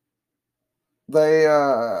 they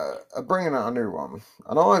are bringing out a new one,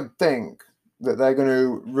 and I think that they're going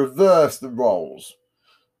to reverse the roles.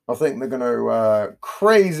 I think they're going to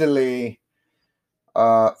crazily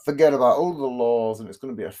forget about all the laws, and it's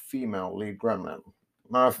going to be a female lead Gremlin.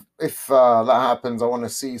 Now, if that happens, I want to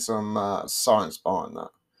see some science behind that.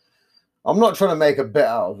 I'm not trying to make a bit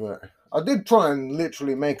out of it. I did try and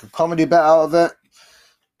literally make a comedy bit out of it.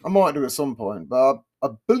 I might do at some point, but I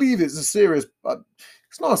believe it's a serious.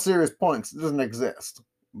 It's not a serious point because it doesn't exist.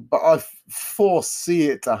 But I foresee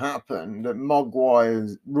it to happen. That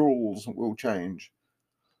Mogwai's rules will change.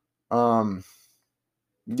 Yeah.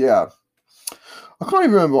 I can't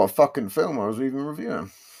even remember what fucking film I was even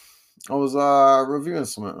reviewing. I was reviewing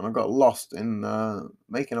something and I got lost in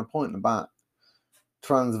making a point about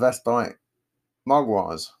transvestite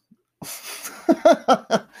Mogwais.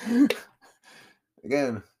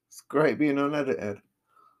 Again, it's great being unedited.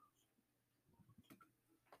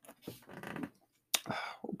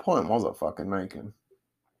 What point was I fucking making?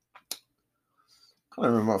 Can't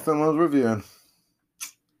remember what film I was reviewing.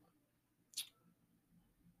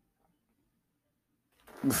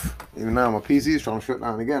 Even now, my PC is trying to shut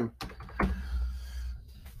down again.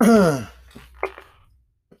 Bear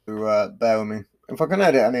with me. If I can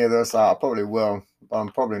edit any of this out, I probably will, but I'm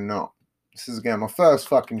probably not. This is again my first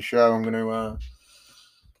fucking show. I'm going to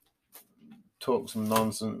talk some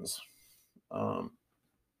nonsense. I'm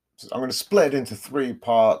going to split it into 3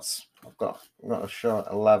 parts. I've got a show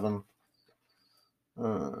at 11. So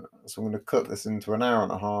I'm going to cut this into an hour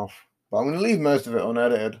and a half. But I'm going to leave most of it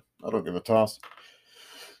unedited. I don't give a toss.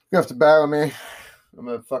 You have to bear with me. I'm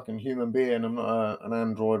a fucking human being. I'm not an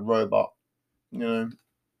android robot. You know,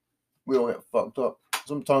 we all get fucked up.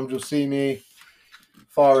 Sometimes you'll see me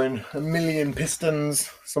firing a million pistons.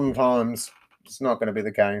 Sometimes it's not going to be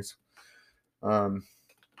the case.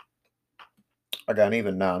 Again,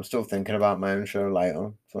 even now, I'm still thinking about my own show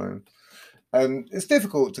later. So, it's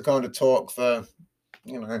difficult to kind of talk for,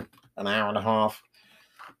 an hour and a half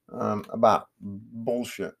about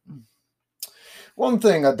bullshit. One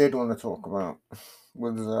thing I did want to talk about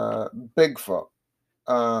was Bigfoot.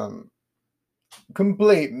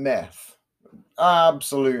 Complete myth.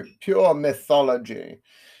 Absolute pure mythology.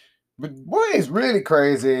 But what is really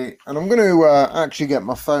crazy, and I'm going to actually get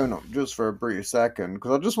my phone up just for a brief second,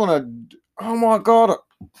 because I just want to. Oh my god,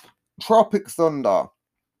 Tropic Thunder.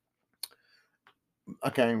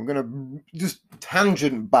 Okay, I'm going to just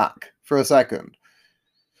tangent back for a second.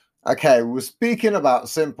 Okay, we're speaking about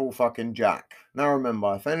Simple fucking Jack. Now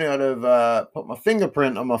remember, if only I'd have put my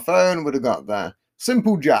fingerprint on my phone, would have got there.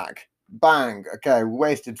 Simple Jack. Bang. Okay, we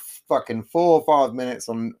wasted fucking 4 or 5 minutes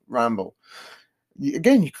on Ramble.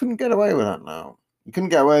 Again, you couldn't get away with that now. You couldn't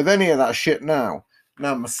get away with any of that shit now.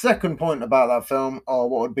 Now, my second point about that film, or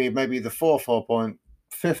what would be maybe the fifth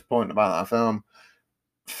point about that film,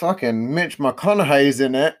 fucking Mitch McConaughey's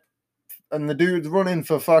in it, and the dude's running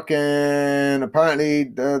for fucking, apparently,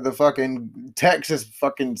 the fucking Texas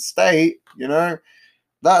fucking state,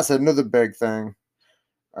 That's another big thing.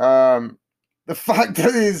 The fact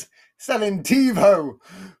that he's selling TiVo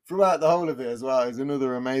throughout the whole of it as well is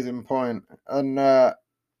another amazing point. And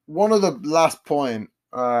one of the last point,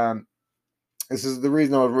 this is the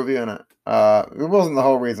reason I was reviewing it. It wasn't the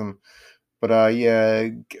whole reason, but yeah.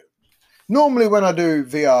 Normally when I do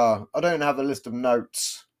VR, I don't have a list of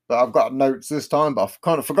notes, but I've got notes this time, but I've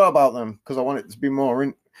kind of forgot about them because I want it to be more.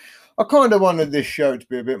 I kind of wanted this show to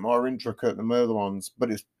be a bit more intricate than the other ones, but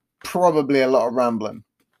it's probably a lot of rambling.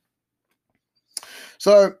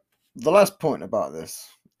 So the last point about this,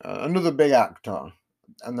 another big actor,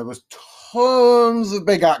 and there was tons of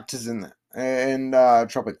big actors in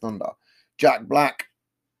Tropic Thunder. Jack Black.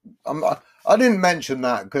 I didn't mention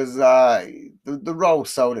that because the role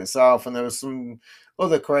sold itself, and there was some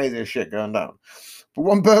other crazy shit going down. But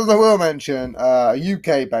one person I will mention, a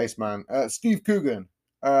UK-based man, Steve Coogan.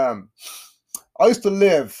 I used to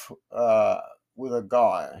live with a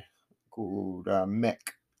guy called Mick.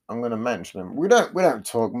 I'm going to mention him. We don't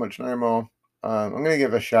talk much anymore. I'm going to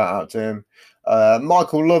give a shout out to him.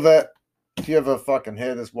 Michael Lovett. If you ever fucking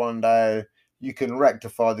hear this one day, you can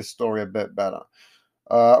rectify this story a bit better.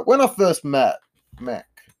 When I first met Mick,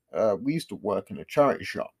 we used to work in a charity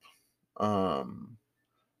shop.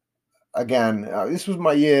 Again, this was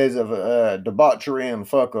my years of debauchery and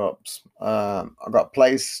fuck ups. I got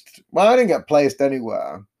placed. Well, I didn't get placed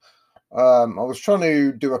anywhere. I was trying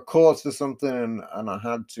to do a course or something, and I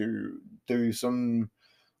had to do some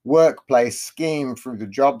workplace scheme through the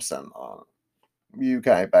job centre,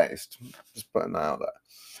 UK based. Just putting that out there.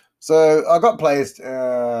 So I got placed.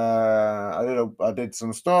 I did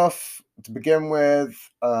some stuff to begin with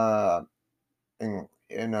in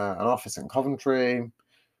an office in Coventry.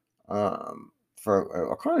 I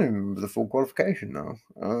can't even remember the full qualification now.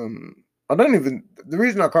 The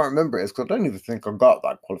reason I can't remember it is because I don't even think I got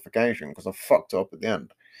that qualification because I fucked up at the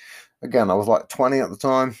end. Again, I was like 20 at the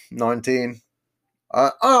time, 19.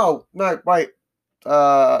 Oh, no, wait.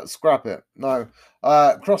 Scrap it. No.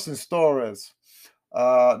 Crossing Stories.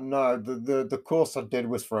 No, the course I did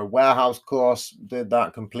was for a warehouse course. Did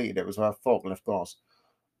that, completed it. It was a forklift course.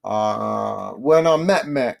 When I met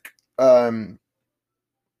Mick,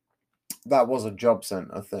 that was a job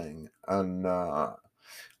center thing, and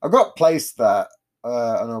I got placed there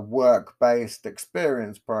on a work-based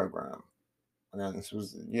experience program. Again, this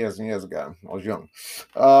was years and years ago. I was young,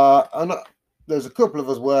 and there's a couple of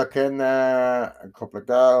us working there, a couple of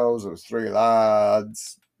girls. There was 3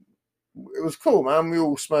 lads. It was cool, man. We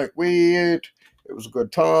all smoked weed. It was a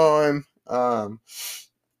good time. But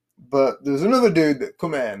there was another dude that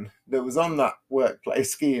come in that was on that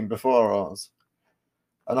workplace scheme before us.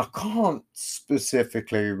 And I can't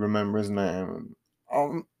specifically remember his name.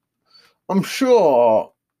 I'm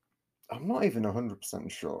sure, I'm not even 100%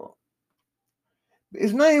 sure.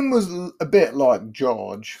 His name was a bit like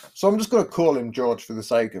George, so I'm just going to call him George for the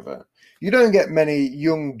sake of it. You don't get many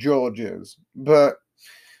young Georges, but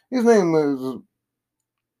his name was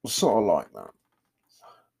sort of like that.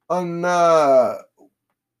 And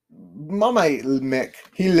my mate Mick,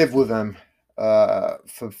 he lived with them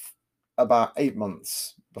for about 8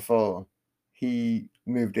 months before he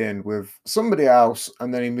moved in with somebody else,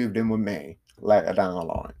 and then he moved in with me later down the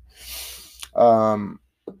line.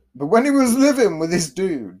 But when he was living with this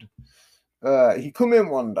dude, he come in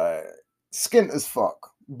one day, skint as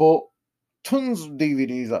fuck, bought tons of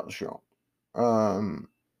DVDs at the shop.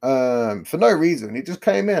 for no reason. He just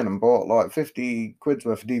came in and bought like 50 quid's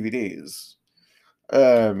worth of DVDs.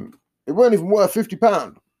 It weren't even worth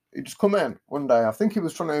 £50. He just come in one day. I think he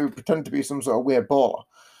was trying to pretend to be some sort of weird baller.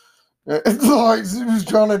 It's like he was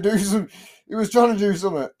trying to do some. He was trying to do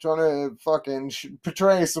something, trying to fucking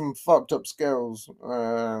portray some fucked up skills,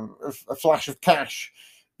 a flash of cash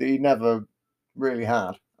that he never really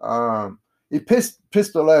had. He pissed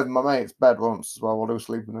all over my mate's bed once as well while he was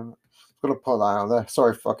sleeping in it. Gonna put that out there.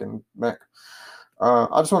 Sorry, fucking Mick. I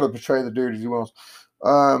just want to portray the dude as he was.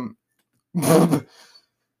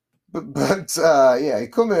 Yeah, he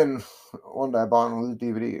come in one day buying all the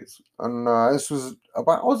DVDs, and this was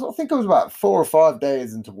about. I think it was about 4 or 5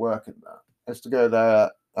 days into working there. I used to go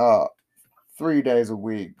there 3 days a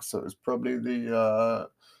week, so it was probably the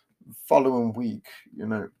following week, you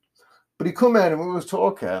know. But he come in and we was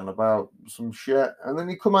talking about some shit, and then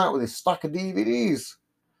he come out with his stack of DVDs,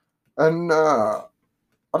 and I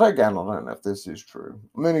don't know if this is true.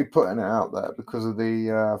 I'm only putting it out there because of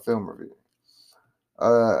the film review.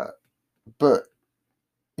 But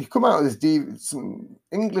he come out with some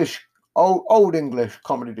English, old English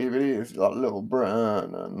comedy DVDs, like Little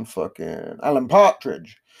Britain and fucking Alan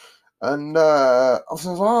Partridge. And I was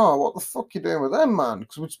like, oh, what the fuck you doing with them, man?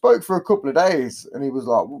 Because we spoke for a couple of days, and he was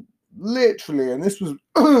like, literally, and this was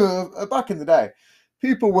back in the day,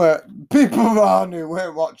 people I knew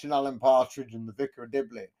weren't watching Alan Partridge and the Vicar of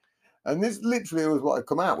Dibley. And this literally was what I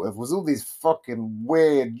come out with, was all these fucking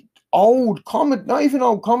weird old comedy, not even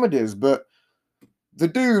old comedies, but the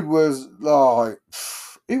dude was like,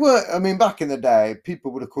 I mean, back in the day, people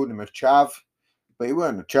would have called him a chav, but he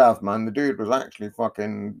weren't a chav, man. The dude was actually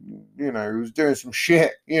fucking, you know, he was doing some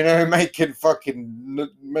shit, you know, making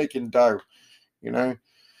dough, you know.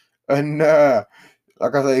 And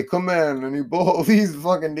like I say, he come in and he bought all these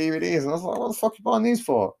fucking DVDs, and I was like, what the fuck are you buying these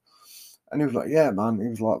for? And he was like, yeah, man. He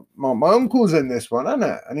was like, my uncle's in this one, isn't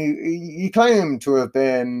it? And he claimed to have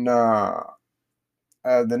been the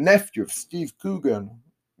nephew of Steve Coogan,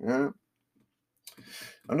 yeah.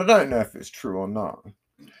 And I don't know if it's true or not,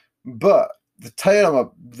 but the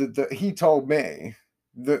tale that he told me,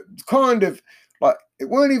 that kind of like, it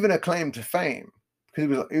weren't even a claim to fame, because he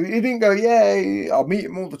was like, he didn't go, yeah, I'll meet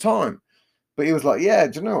him all the time, but he was like, yeah,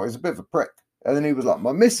 do you know, he's a bit of a prick. And then he was like,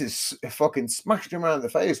 my missus fucking smashed him around the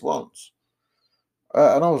face once.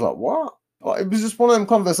 And I was like, what? Like, it was just one of them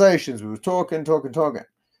conversations. We were talking.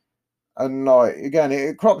 And like, again,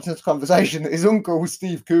 it cropped into conversation that his uncle was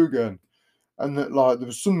Steve Coogan. And that like there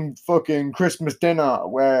was some fucking Christmas dinner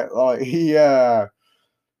where like he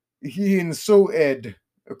insulted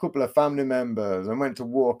a couple of family members and went to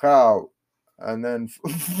walk out, and then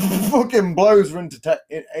fucking blows were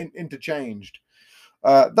interchanged.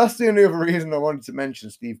 That's the only other reason I wanted to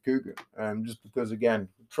mention Steve Coogan, just because, again,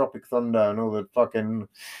 Tropic Thunder and all the fucking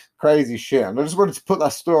crazy shit. And I just wanted to put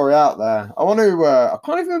that story out there. I want to. I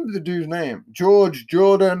can't even remember the dude's name.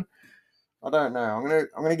 Jordan. I don't know. I'm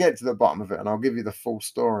gonna get to the bottom of it, and I'll give you the full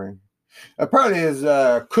story. Apparently, his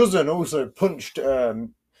cousin also punched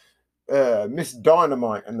Miss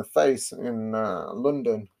Dynamite in the face in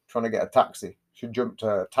London trying to get a taxi. She jumped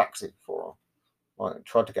a taxi for her. Like,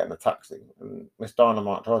 tried to get in a taxi, and Miss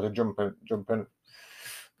Dynamite tried to jump in,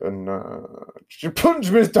 and she punched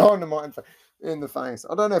Miss Dynamite in the face.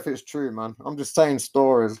 I don't know if it's true, man. I'm just saying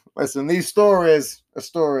stories. Listen, these stories are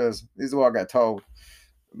stories. These are what I get told.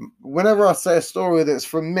 Whenever I say a story that's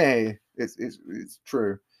from me, it's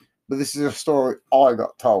true. But this is a story I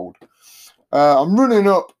got told. I'm running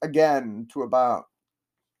up again to about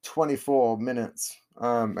 24 minutes.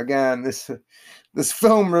 Again, this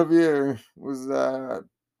film review was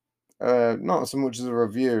not so much as a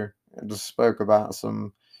review. I just spoke about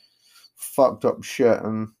some fucked up shit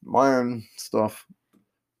and my own stuff.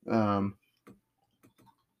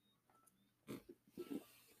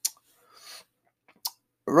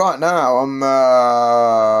 Right now, I'm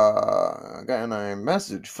getting a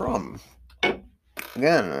message from.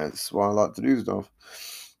 Again, that's why I like to do stuff.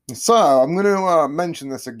 So I'm going to mention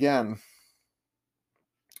this again,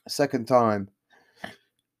 a second time.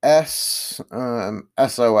 SOS.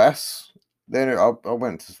 Then I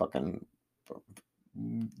went to fucking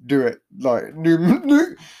do it like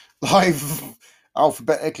new like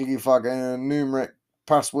alphabetically fucking numeric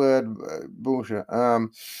password bullshit.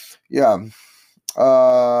 Yeah.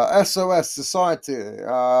 SOS Society.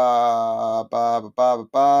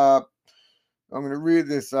 I'm gonna read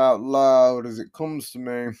this out loud as it comes to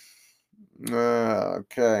me.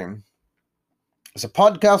 Okay. It's a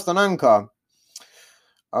podcast on Anchor.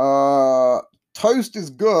 Toast is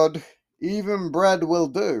good, even bread will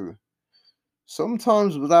do.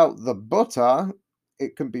 Sometimes without the butter,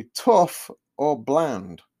 it can be tough or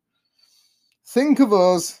bland. Think of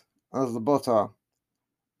us as the butter.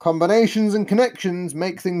 Combinations and connections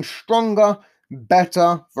make things stronger,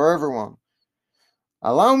 better for everyone.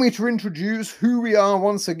 Allow me to introduce who we are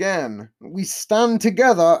once again. We stand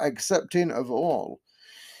together, accepting of all.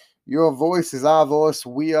 Your voice is our voice.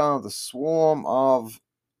 We are the swarm of.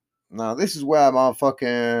 Now, this is where my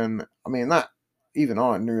fucking. I mean, that. Even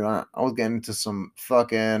I knew that. I was getting into some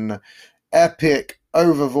fucking epic,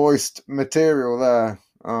 overvoiced material there.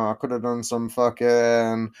 I could have done some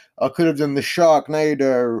fucking. I could have done the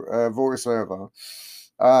Sharknado voiceover.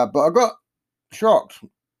 But I got shocked.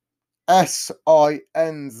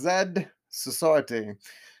 SINZ Society.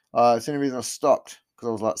 It's the only reason I stopped because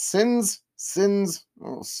I was like, sins,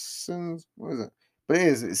 what is it? But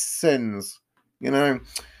it's sins, you know.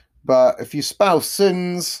 But if you spell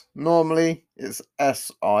sins normally, it's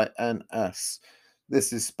SINS.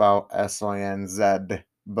 This is spelled SINZ.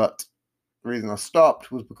 But the reason I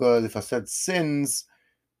stopped was because if I said sins,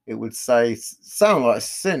 it would sound like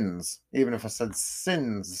sins, even if I said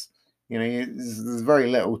sins. You know, there's very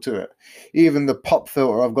little to it. Even the pop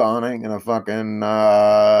filter I've got on ain't gonna fucking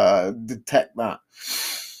detect that.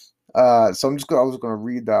 So I was gonna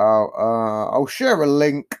read that out. I'll share a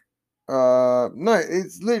link. No,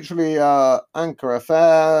 it's literally Anchor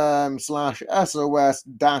FM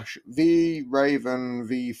 /SOS V Raven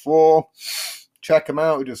V4. Check him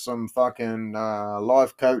out. He does some fucking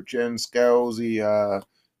life coaching skills.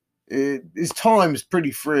 His time's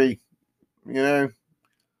pretty free, you know.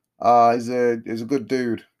 He's a good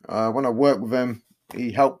dude. When I worked with him,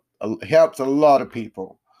 he helped a lot of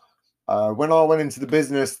people. When I went into the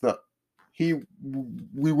business that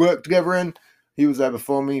we worked together in, he was there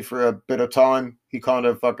before me for a bit of time. He kind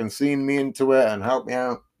of fucking seen me into it and helped me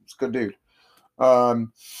out. It's a good dude. I've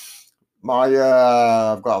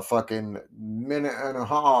got a fucking minute and a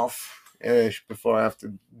half ish before I have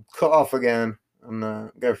to cut off again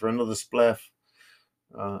and go for another spliff,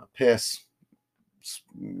 piss,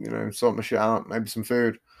 you know, sort my shit out, maybe some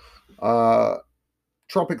food.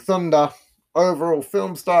 Tropic Thunder overall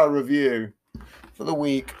film star review for the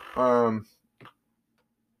week.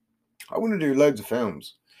 I want to do loads of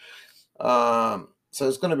films, so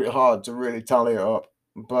it's going to be hard to really tally it up,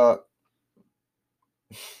 but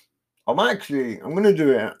I'm going to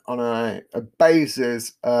do it on a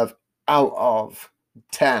basis of out of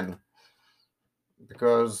 10,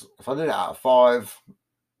 because if I did it out of 5,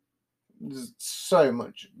 there's so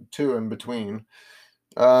much 2 in between.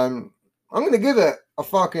 I'm going to give it a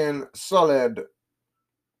fucking solid.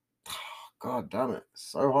 God damn it,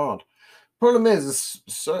 so hard. Problem is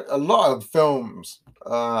a lot of films.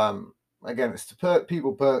 Again, it's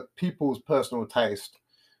to people's personal taste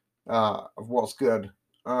of what's good.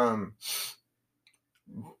 I'm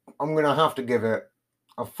gonna have to give it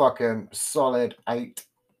a fucking solid 8.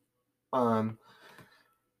 But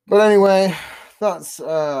anyway, that's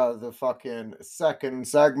the fucking second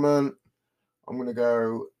segment. I'm gonna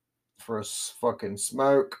go for a fucking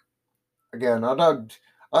smoke. Again, I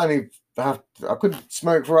could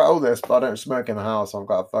smoke throughout all this, but I don't smoke in the house. I've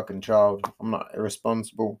got a fucking child. I'm not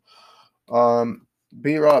irresponsible.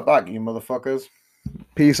 Be right back, you motherfuckers.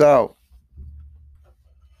 Peace out.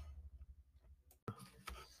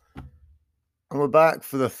 And we're back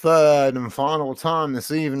for the third and final time this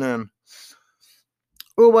evening.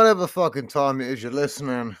 Or whatever fucking time it is you're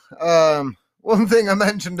listening. One thing I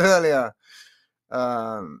mentioned earlier,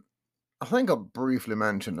 I think I briefly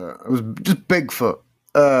mentioned it. It was just Bigfoot.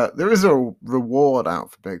 There is a reward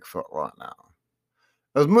out for Bigfoot right now.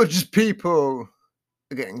 As much as people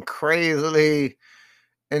are getting crazily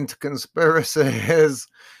into conspiracies,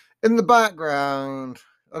 in the background,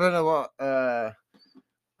 I don't know what.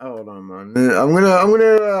 Hold on, man. I'm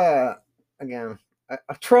gonna. Again,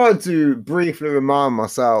 I tried to briefly remind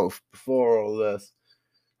myself before all this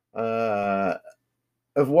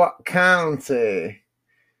of what county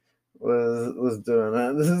was doing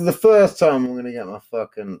it. This is the first time I'm gonna get my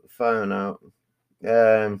fucking phone out.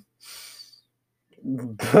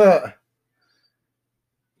 But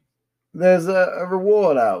there's a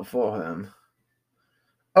reward out for him.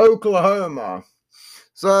 Oklahoma.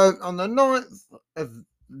 So on the 9th of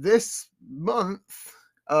this month,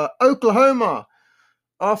 Oklahoma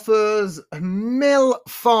offers Mil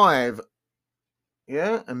 5.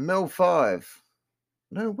 Yeah, a Mil 5.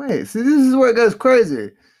 No way. See, this is where it goes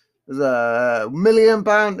crazy. There's a $1 million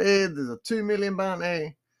bounty. There's a $2 million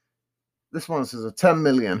bounty. This one says a 10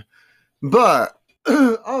 million. But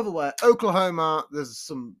either way, Oklahoma, there's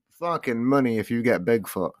some fucking money if you get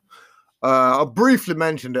Bigfoot. I briefly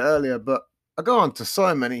mentioned it earlier, but I go on to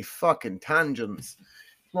so many fucking tangents.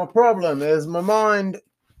 My problem is my mind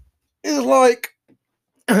is like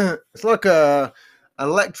it's like a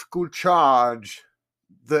electrical charge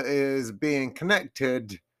that is being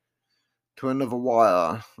connected to another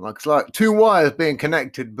wire. Like it's like two wires being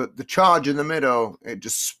connected, but the charge in the middle, it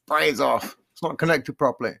just sprays off. It's not connected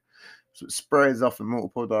properly, so it sprays off in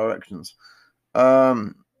multiple directions.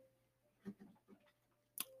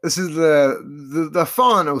 This is the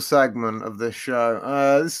final segment of this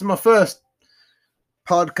show. This is my first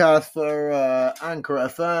podcast for Anchor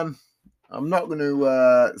FM. I'm not going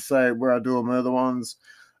to say where I do all my other ones.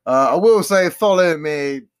 I will say follow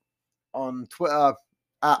me on Twitter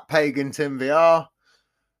at PaganTimVR.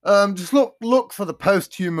 Just look for the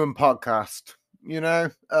Posthuman podcast. You know,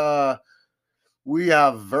 we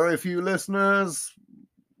have very few listeners.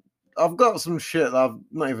 I've got some shit that I've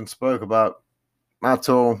not even spoke about at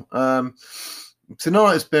all.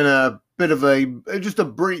 Tonight it's been a bit of just a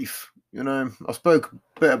brief. You know, I spoke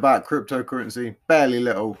a bit about cryptocurrency, barely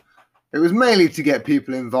little. It was mainly to get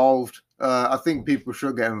people involved. I think people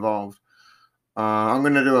should get involved. I'm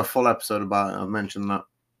going to do a full episode about it. I've mentioned that,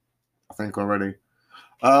 I think, already.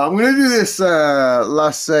 I'm going to do this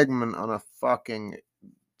last segment on a fucking...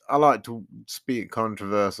 I like to speak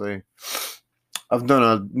controversy. I've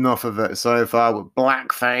done enough of it so far with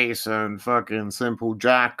Blackface and fucking Simple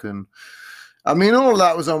Jack. And I mean, all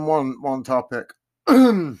that was on one topic.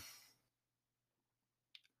 I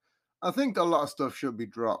think a lot of stuff should be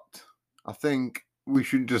dropped. I think we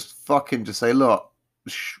should just say, look,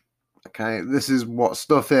 okay, this is what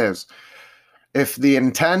stuff is. If the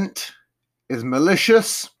intent is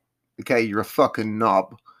malicious, okay, you're a fucking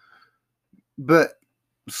knob. But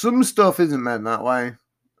some stuff isn't meant that way.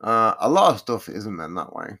 A lot of stuff isn't meant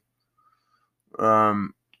that way.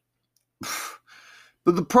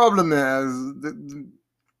 But the problem is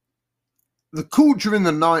the culture in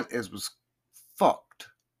the 90s was fucked.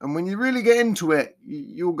 And when you really get into it,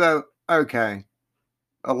 you'll go, okay,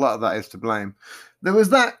 a lot of that is to blame. There was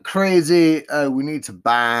that crazy, we need to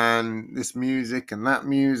ban this music and that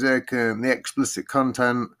music and the explicit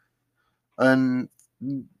content. And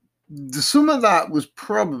some of that was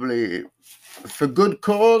probably for good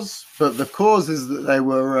cause, but the causes that they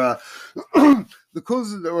were, the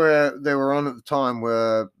causes that they were on at the time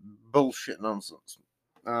were bullshit nonsense.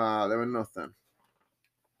 They were nothing.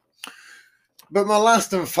 But my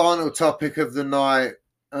last and final topic of the night,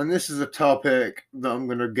 and this is a topic that I'm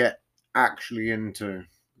going to get actually into.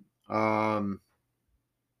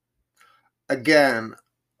 Again,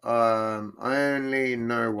 I only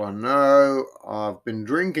know what I know. I've been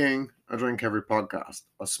drinking. I drink every podcast.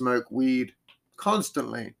 I smoke weed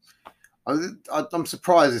constantly. I'm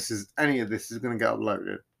surprised any of this is going to get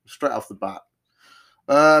uploaded straight off the bat.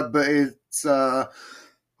 But it's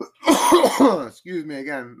excuse me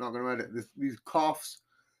again. Not going to edit these coughs.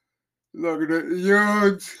 Looking at the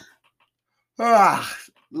yards.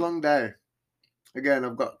 Long day. Again,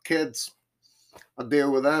 I've got kids. I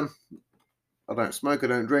deal with them. I don't smoke, I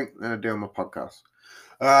don't drink, then I do my podcast.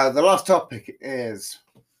 The last topic is,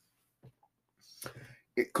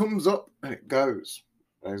 it comes up and it goes.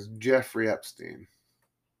 There's Jeffrey Epstein.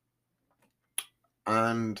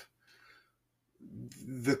 And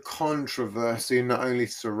the controversy not only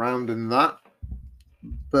surrounding that,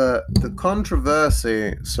 but the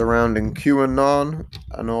controversy surrounding QAnon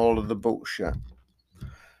and all of the bullshit.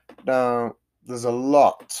 Now, there's a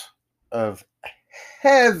lot of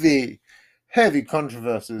heavy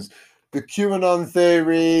controversies. The QAnon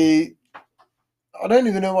theory, I don't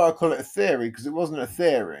even know why I call it a theory, because it wasn't a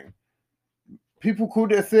theory. People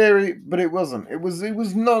called it a theory, but it wasn't. It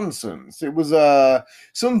was nonsense. It was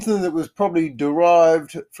something that was probably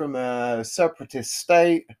derived from a separatist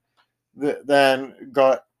state that then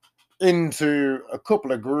got into a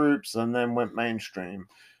couple of groups and then went mainstream.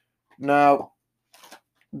 Now,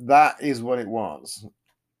 that is what it was.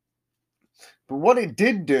 But what it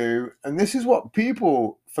did do, and this is what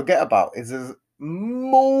people forget about, is there's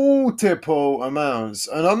multiple amounts.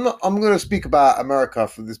 And I'm going to speak about America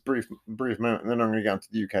for this brief moment, and then I'm going to get onto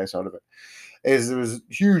the UK side of it. There was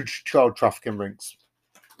huge child trafficking rings,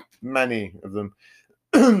 many of them.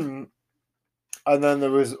 And then there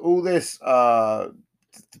was all this, but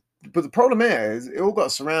the problem is, it all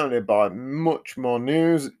got surrounded by much more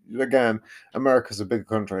news. Again, America's a big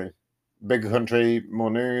country. Bigger country,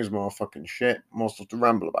 more news, more fucking shit, more stuff to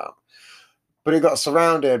ramble about. But it got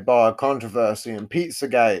surrounded by controversy and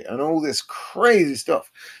Pizzagate and all this crazy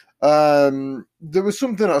stuff. There was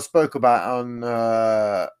something I spoke about on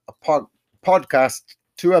a podcast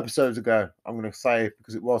 2 episodes ago. I'm going to say,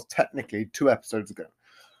 because it was technically 2 episodes ago,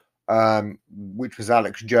 which was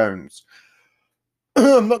Alex Jones.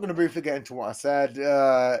 I'm not going to briefly get into what I said.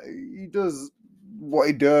 He does what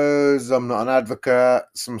he does. I'm not an advocate.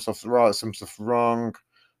 Some stuff's right, some stuff's wrong.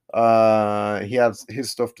 He has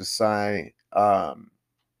his stuff to say.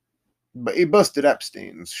 But he busted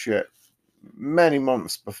Epstein's shit many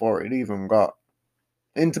months before it even got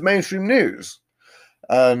into mainstream news.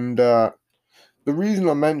 And the reason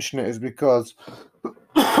I mention it is because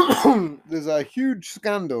there's a huge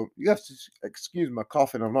scandal. You have to excuse my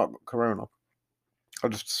coughing. I've not got corona. I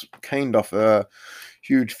just caned off a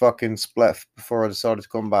huge fucking spliff before I decided to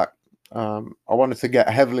come back. I wanted to get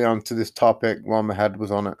heavily onto this topic while my head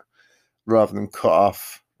was on it, rather than cut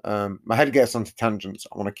off. My head gets onto tangents.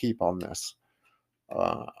 I want to keep on this.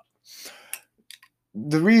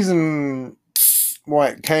 The reason why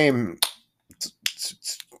it came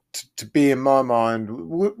to be in my mind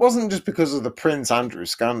wasn't just because of the Prince Andrew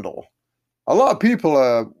scandal. A lot of people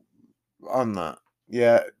are on that.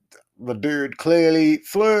 Yeah, the dude clearly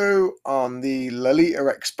flew on the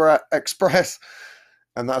Lolita Express,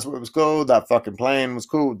 and that's what it was called. That fucking plane was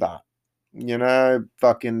called that. You know,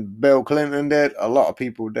 fucking Bill Clinton did. A lot of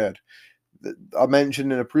people did. I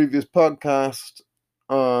mentioned in a previous podcast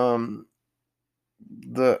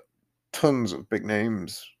that tons of big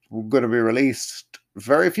names were going to be released.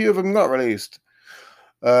 Very few of them got released.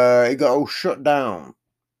 It got all shut down.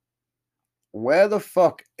 Where the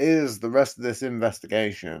fuck is the rest of this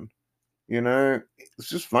investigation? You know, it's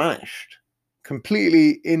just vanished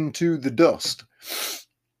completely into the dust.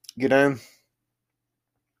 You know,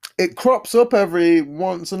 it crops up every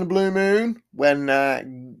once in a blue moon when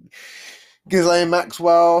Ghislaine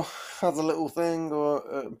Maxwell has a little thing,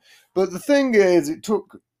 or but the thing is,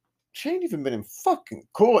 she ain't even been in fucking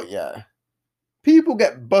court yet. People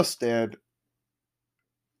get busted.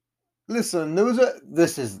 Listen,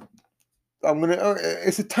 it's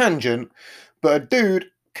a tangent, but a dude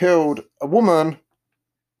killed a woman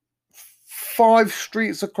 5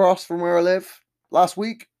 streets across from where I live last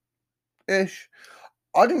week-ish.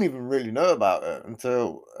 I didn't even really know about it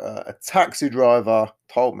until a taxi driver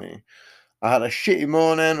told me. I had a shitty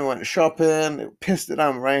morning, I went shopping, it pissed it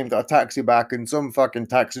down rain, got a taxi back, and some fucking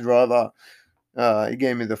taxi driver, he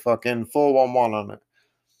gave me the fucking 411 on it.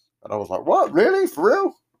 And I was like, what, really? For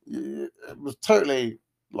real? It was totally,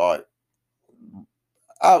 like,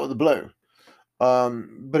 out of the blue.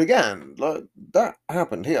 But again, like, that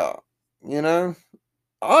happened here, you know?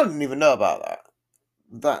 I didn't even know about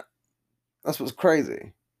that. That's what's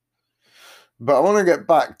crazy. But I want to get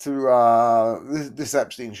back to this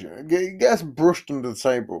Epstein shit. It gets brushed under the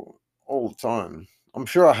table all the time. I'm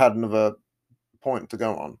sure I had another point to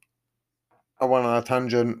go on. I went on a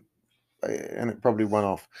tangent, and it probably went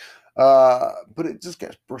off. But it just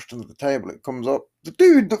gets brushed under the table. It comes up. The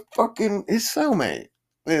dude that fucking his cellmate.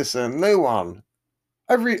 Listen, no one.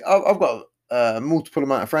 I've got a multiple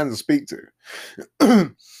amount of friends to speak to.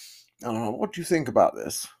 I don't know, what do you think about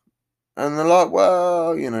this? And they're like,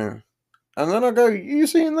 well, you know. And then I go, you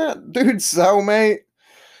seen that dude's cellmate?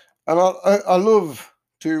 And I love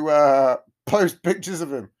to post pictures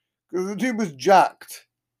of him because the dude was jacked.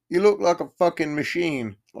 He looked like a fucking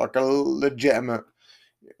machine, like a legitimate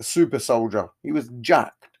super soldier. He was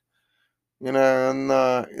jacked, you know. And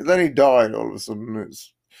then he died all of a sudden.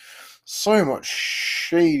 It's so much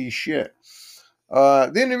shady shit.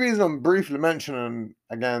 The only reason I'm briefly mentioning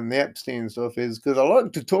again the Epstein stuff is because I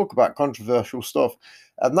like to talk about controversial stuff,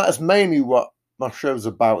 and that is mainly what my show's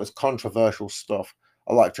about: is controversial stuff.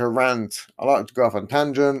 I like to rant. I like to go off on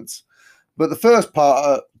tangents. But the first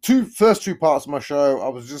two parts of my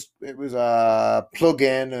show, it was plug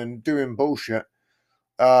in and doing bullshit.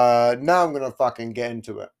 Now I'm gonna fucking get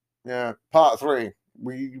into it. Yeah, part 3.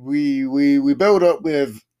 We build up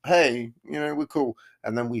with, hey, you know, we're cool,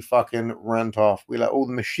 and then we fucking rant off. We let all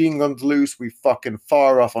the machine guns loose. We fucking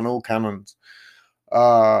fire off on all cannons.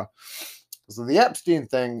 So the Epstein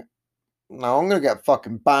thing. Now I'm gonna get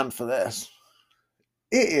fucking banned for this.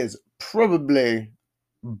 It is probably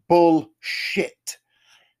bullshit.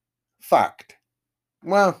 Fact.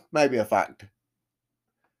 Well, maybe a fact.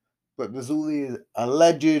 But there's all these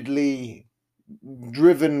allegedly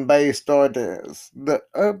driven based ideas that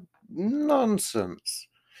are nonsense.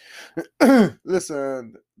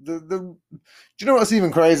 Listen, do you know what's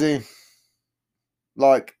even crazy?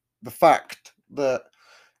 Like the fact that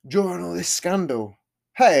during all this scandal,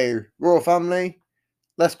 hey, royal family,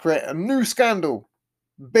 let's create a new scandal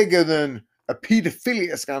bigger than a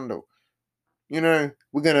paedophilia scandal. You know,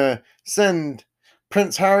 we're gonna send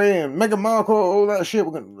Prince Harry and Meghan Markle, all that shit.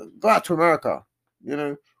 We're gonna go out to America. You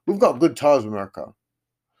know, we've got good ties with America.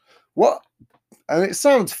 What? And it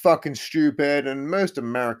sounds fucking stupid, and most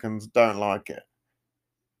Americans don't like it.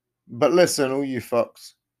 But listen, all you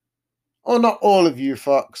fucks, or not all of you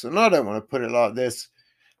fucks, and I don't want to put it like this,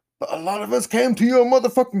 but a lot of us came to your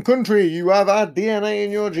motherfucking country. You have our DNA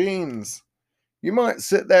in your genes. You might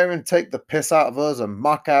sit there and take the piss out of us and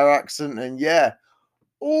mock our accent, and yeah,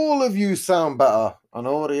 all of you sound better on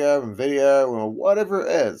audio and video or whatever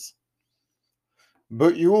it is.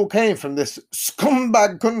 But you all came from this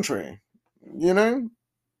scumbag country, you know?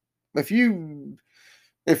 If you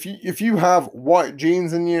have white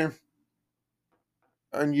genes in you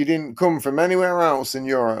and you didn't come from anywhere else in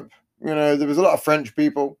Europe, there was a lot of French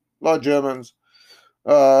people, a lot of Germans.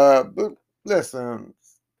 But listen,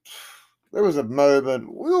 there was a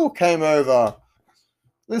moment we all came over.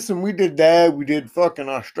 Listen, we did there, we did fucking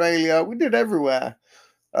Australia, we did everywhere.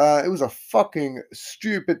 It was a fucking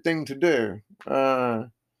stupid thing to do.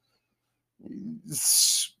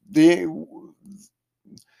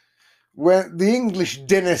 The English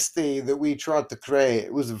dynasty that we tried to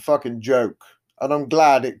create was a fucking joke, and I'm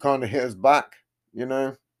glad it kind of hit us back.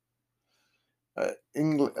 England.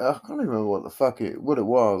 I can't remember what the fuck what it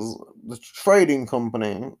was. The trading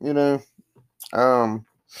company.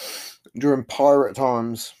 During pirate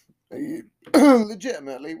times,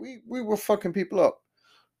 legitimately, we were fucking people up.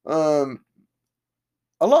 A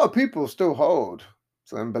lot of people still hold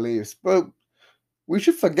certain beliefs, but we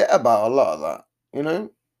should forget about a lot of that,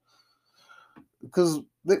 because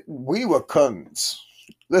we were cunts.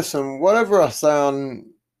 Listen, whatever I say on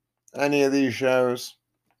any of these shows,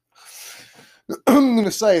 I'm going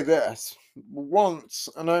to say this once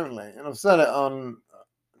and only, and I've said it on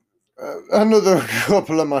another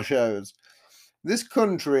couple of my shows. This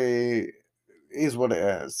country is what it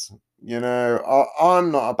is.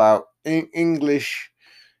 I'm not about English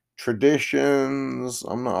traditions.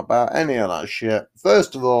 I'm not about any of that shit.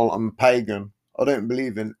 First of all, I'm pagan. I don't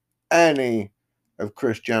believe in any of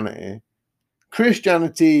Christianity.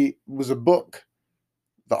 Christianity was a book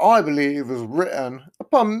that I believe was written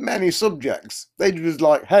upon many subjects. They was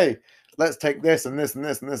like, hey, let's take this and this and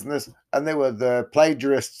this and this and this. And they were the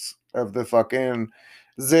plagiarists of the fucking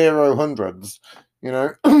 0 hundreds.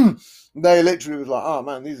 They literally was like, oh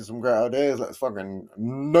man, these are some great ideas. Let's fucking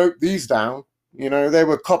note these down. They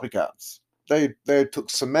were copycats. They took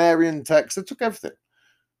Sumerian texts. They took everything.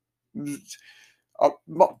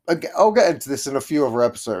 I'll get into this in a few other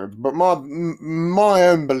episodes, but my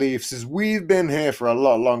own beliefs is we've been here for a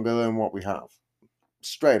lot longer than what we have.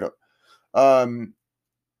 Straight up.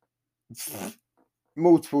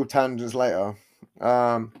 Multiple tangents later.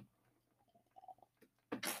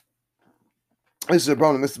 This is a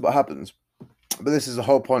problem. This is what happens. But this is the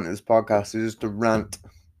whole point of this podcast, is just to rant.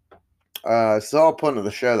 It's the whole point of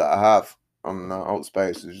the show that I have on Alt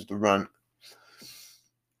Space, is just to rant.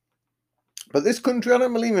 But this country, I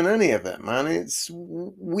don't believe in any of it, man.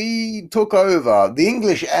 We took over the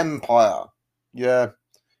English Empire. Yeah,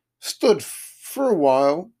 stood for a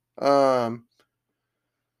while.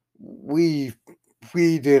 We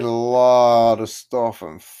did a lot of stuff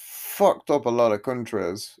and fucked up a lot of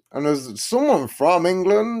countries. And as someone from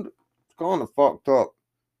England, kind of fucked up,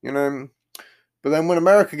 But then when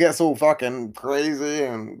America gets all fucking crazy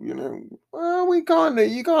and, well, you kind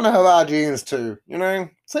of have our genes too,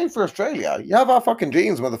 Same for Australia. You have our fucking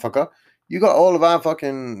genes, motherfucker. You got all of our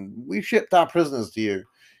fucking, we shipped our prisoners to you,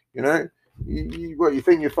 What, you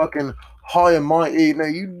think you're fucking high and mighty? No,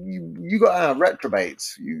 you got our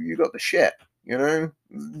retrobates. You got the shit,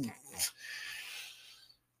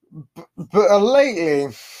 But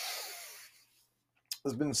lately,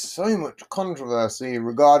 there's been so much controversy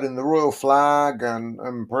regarding the royal flag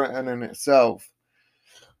and Britain in itself.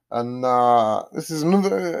 And this is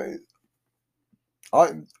another.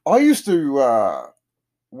 I used to,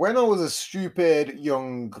 when I was a stupid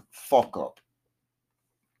young fuck up,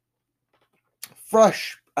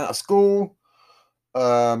 fresh out of school,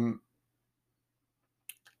 I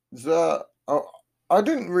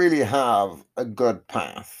didn't really have a good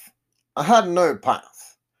path. I had no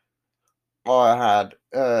path. I had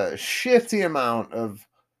a shitty amount of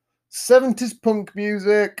 70s punk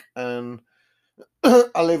music, and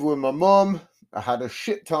I lived with my mum. I had a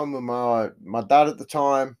shit time with my dad at the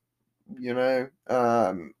time,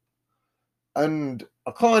 and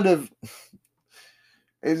I kind of,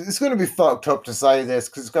 it's going to be fucked up to say this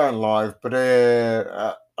because it's going live, but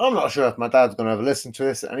I'm not sure if my dad's going to ever listen to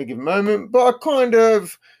this at any given moment, but I kind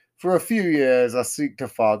of, for a few years, I seeked a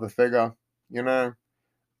father figure, and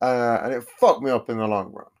it fucked me up in the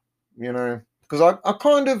long run, because I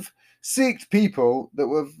kind of seeked people that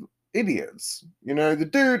were idiots, the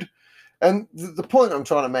dude. And the point I'm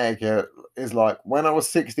trying to make here is, like, when I was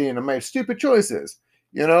 16, I made stupid choices.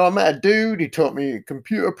 I met a dude, he taught me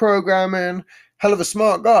computer programming, hell of a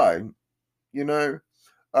smart guy,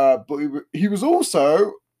 But he was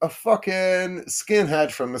also a fucking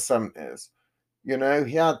skinhead from the 70s. You know,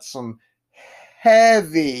 he had some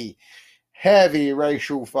heavy, heavy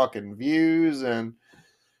racial fucking views, and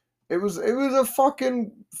it was a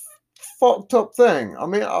fucking fucked up thing. I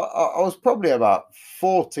mean, I was probably about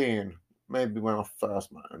 14, maybe when I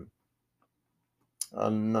first met him,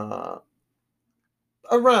 and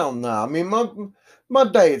around now. I mean, my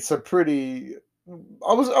dates are pretty.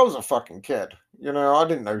 I was a fucking kid. You know, I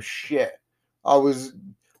didn't know shit. I was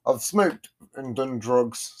I've smoked and done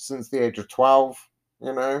drugs since the age of 12.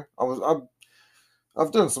 You know,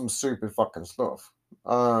 I've done some super fucking stuff.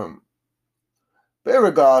 But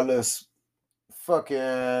regardless,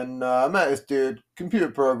 fucking I met this dude, computer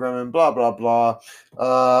programming, blah blah blah.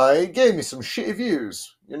 He gave me some shitty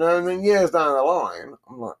views, you know, and then years down the line,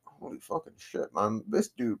 I'm like, holy fucking shit, man, this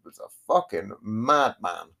dude was a fucking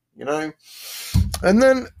madman, you know. And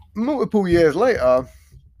then multiple years later,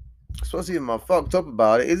 so what's even more fucked up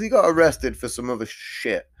about it is he got arrested for some other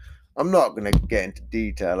shit. I'm not gonna get into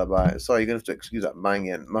detail about it. Sorry, you're gonna have to excuse that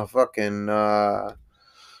banging. My fucking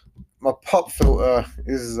my pop filter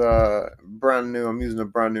is brand new. I'm using a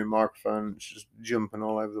brand new microphone. It's just jumping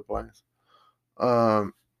all over the place.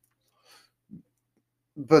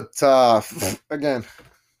 But again,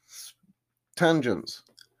 tangents.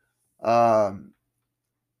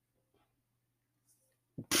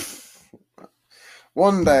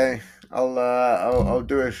 One day I'll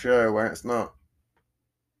do a show where it's not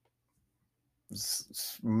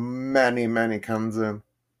many cans in.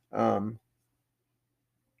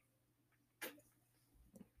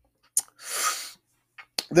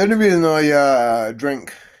 The only reason I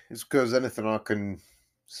drink is because anything I can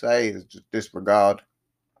say is just disregard.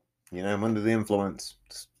 You know, I'm under the influence.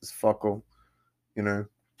 It's fuck all. You know.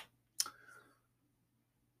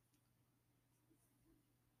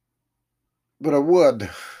 But I would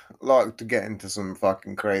like to get into some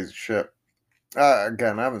fucking crazy shit.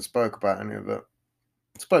 Again, I haven't spoke about any of it.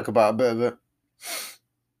 Spoke about a bit of it.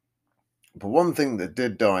 But one thing that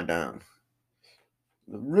did die down,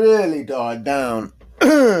 that really died down,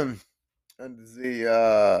 and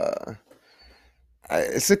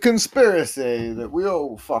it's a conspiracy that we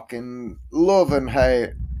all fucking love and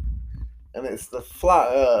hate, and it's the flat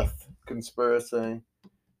Earth conspiracy.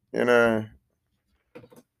 You know,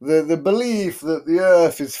 the belief that the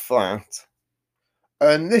Earth is flat,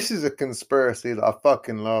 and this is a conspiracy that I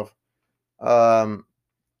fucking love. I'm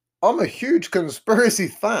a huge conspiracy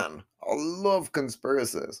fan. I love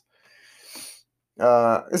conspiracies.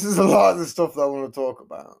 This is a lot of the stuff that I want to talk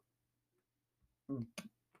about.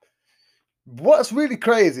 What's really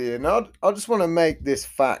crazy, and I just want to make this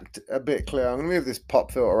fact a bit clear. I'm going to move this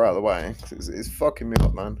pop filter out of the way. It's fucking me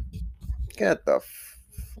up, man. Get the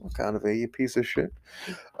fuck out of here, you piece of shit.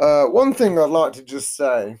 One thing I'd like to just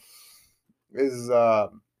say is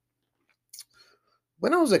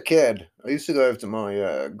when I was a kid, I used to go over to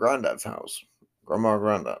my granddad's house, grandma and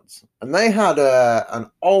granddad's, and they had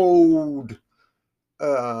an old.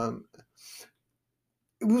 It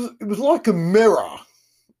was like a mirror.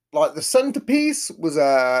 Like the centerpiece was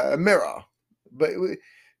a mirror, but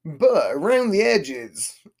but around the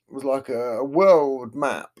edges was like a world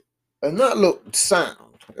map, and that looked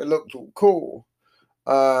sound. It looked all cool.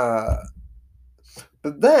 But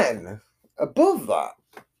then above that,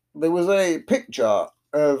 there was a picture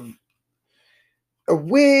of a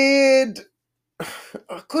weird.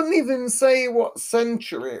 I couldn't even say what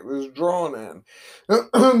century it was drawn in,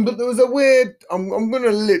 but there was a weird. I'm gonna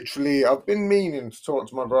literally. I've been meaning to talk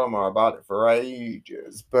to my grandma about it for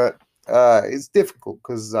ages, but it's difficult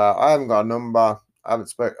because I haven't got a number. I haven't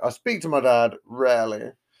spoke. I speak to my dad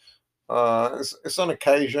rarely. It's on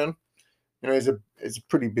occasion. You know, he's a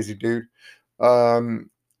pretty busy dude. Um,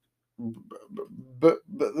 but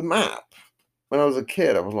the map. When I was a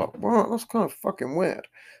kid, I was like, "Wow, that's kind of fucking weird."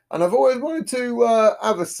 And I've always wanted to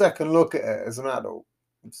have a second look at it as an adult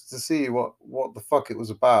to see what the fuck it was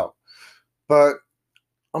about. But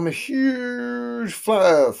I'm a huge flat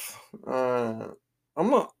Earth. I'm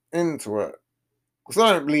not into it because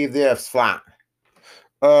I don't believe the Earth's flat.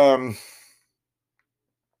 I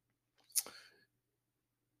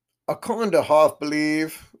kind of half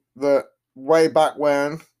believe that way back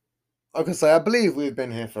when. Like I say, I believe we've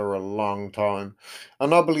been here for a long time,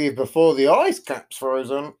 and I believe before the ice cap's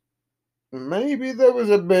frozen, maybe there was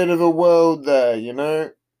a bit of a world there, you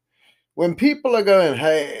know? When people are going,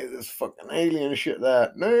 hey, there's fucking alien shit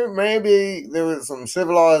there. No, maybe there was some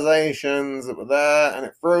civilizations that were there and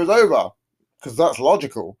it froze over. Because that's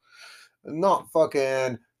logical. Not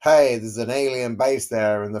fucking, hey, there's an alien base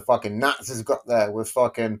there and the fucking Nazis got there with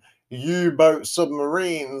fucking U-boat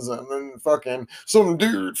submarines, and then fucking some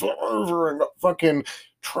dude flew over and got fucking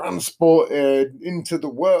transported into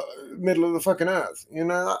the middle of the fucking earth. You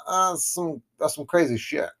know, that's some crazy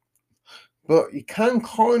shit. But you can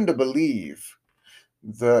kind of believe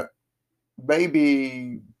that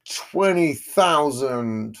maybe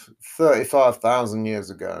 20,000, 35,000 years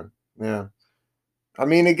ago. Yeah. I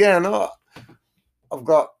mean, again, I've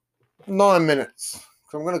got 9 minutes.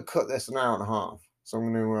 So I'm going to cut this an hour and a half. So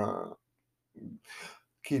I'm going to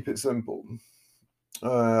keep it simple.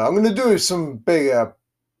 I'm going to do some bigger,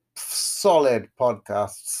 solid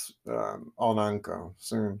podcasts on Anchor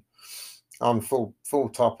soon, on full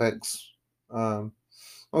topics. I'm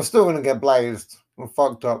still going to get blazed. I'm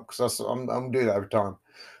fucked up because I'm doing that every time.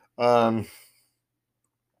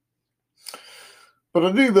 But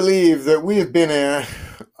I do believe that we have been here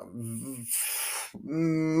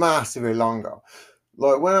massively longer.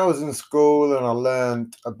 Like when I was in school and I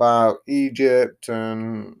learned about Egypt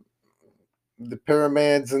and the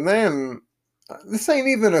pyramids, and then this ain't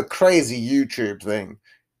even a crazy YouTube thing.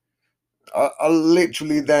 I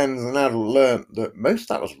literally then, as an adult, learned that most of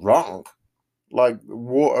that was wrong. Like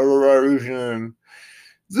water erosion.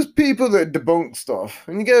 There's people that debunk stuff,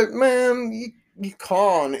 and you go, man, you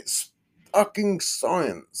can't. It's fucking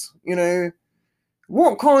science, you know.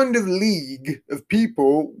 What kind of league of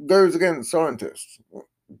people goes against scientists?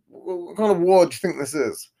 What kind of war do you think this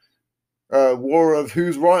is? War of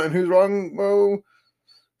who's right and who's wrong? Well,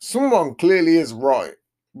 someone clearly is right.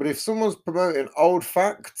 But if someone's promoting old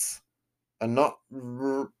facts and not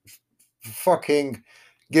fucking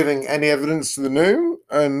giving any evidence to the new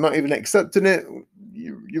and not even accepting it,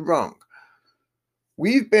 you're wrong.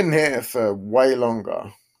 We've been here for way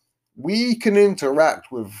longer. We can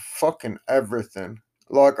interact with fucking everything.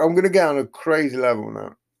 Like, I'm going to get on a crazy level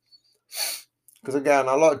now. Because, again,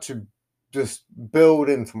 I like to just build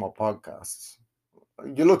into my podcasts.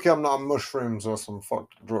 You're lucky I'm not on mushrooms or some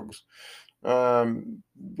fucked drugs.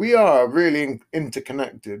 We are really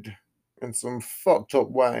interconnected in some fucked up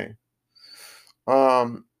way.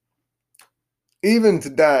 Even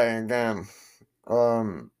today, again,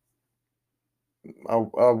 I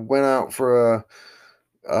went out for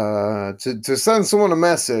to send someone a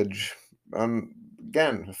message, and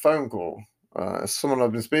again, a phone call. Someone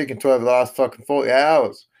I've been speaking to over the last fucking 48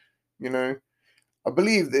 hours. You know, I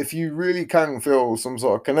believe that if you really can feel some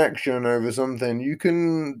sort of connection over something, you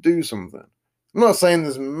can do something. I'm not saying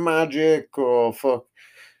there's magic or fuck,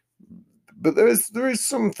 but there is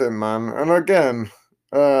something, man. And again,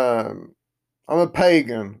 I'm a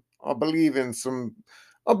pagan. I believe in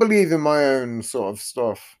my own sort of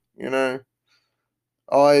stuff. You know,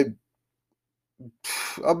 I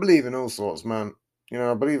believe in all sorts, man. You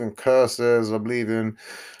know, I believe in curses. I don't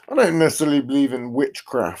necessarily believe in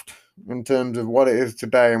witchcraft in terms of what it is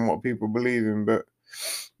today and what people believe in, but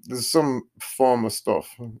there's some form of stuff,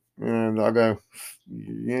 you know, that I go,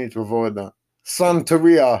 you need to avoid that.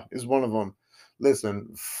 Santeria is one of them.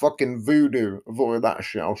 Listen, fucking voodoo, avoid that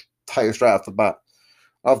shit. I'll tell you straight off the bat.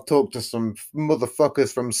 I've talked to some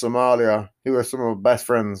motherfuckers from Somalia who are some of my best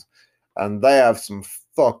friends, and they have some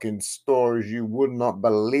fucking stories you would not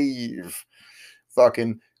believe.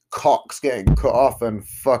 Fucking cocks getting cut off and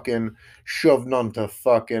fucking shoved onto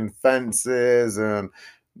fucking fences, and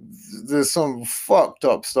there's some fucked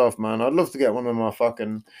up stuff, man. I'd love to get one of my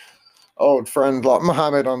fucking old friends like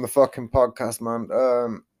Mohammed on the fucking podcast, man.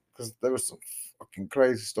 Because there was some fucking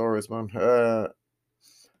crazy stories, man.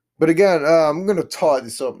 But again, I'm gonna tie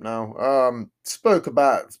this up now. Spoke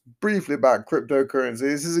briefly about cryptocurrency.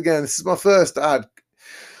 This is my first my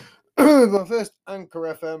first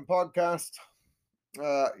Anchor FM podcast.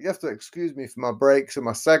 You have to excuse me for my breaks and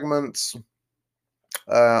my segments.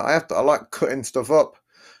 I like cutting stuff up.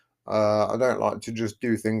 I don't like to just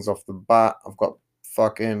do things off the bat. I've got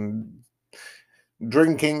fucking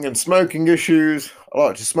drinking and smoking issues. I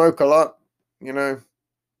like to smoke a lot, you know.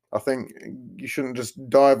 I think you shouldn't just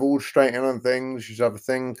dive all straight in on things. You should have a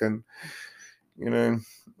think, and you know.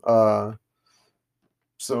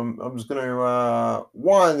 So I'm just going to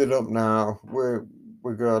wind it up now. We're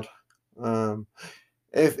good.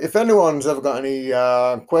 If anyone's ever got any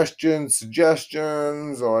questions,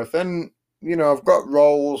 suggestions, or if I've got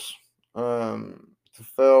roles to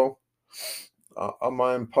fill on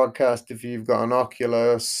my own podcast. If you've got an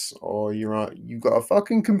Oculus or you've got a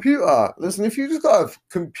fucking computer, listen. If you just got a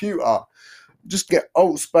computer, just get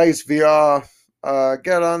Alt Space VR.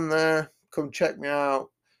 Get on there. Come check me out.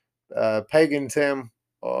 Pagan Tim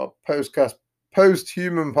or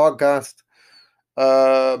Post-Human Podcast.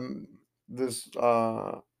 There's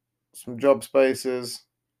some job spaces.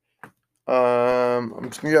 I'm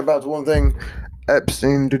just gonna get back to one thing.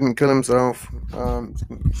 Epstein didn't kill himself.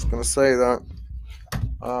 Just gonna say that.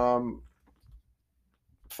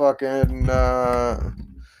 Fucking. But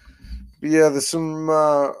yeah, there's some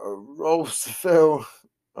roles to fill.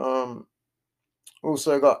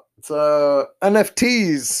 Also got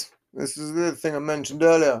NFTs. This is the other thing I mentioned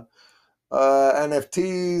earlier.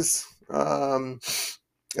 NFTs.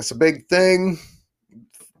 It's a big thing.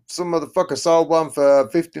 Some motherfucker sold one for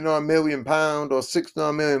 £59 million or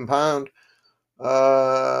 £69 million.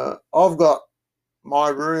 I've got my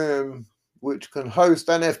room which can host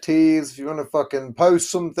NFTs. If you want to fucking post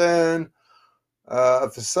something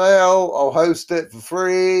for sale, I'll host it for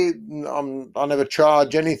free. I never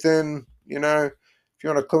charge anything, you know. If you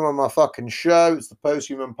want to come on my fucking show, it's the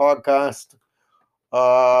Posthuman Podcast.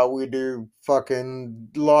 We do fucking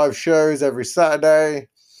live shows every Saturday.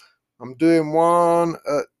 I'm doing one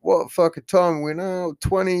at what fucking time are we now?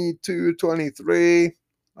 22, 23.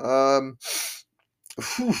 Whew,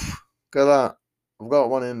 look at that. I've got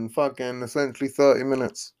one in fucking essentially 30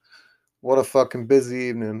 minutes. What a fucking busy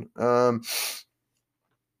evening. But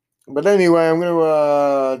anyway, I'm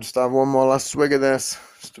gonna just have one more last swig of this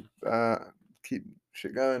just to keep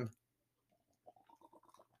shit going.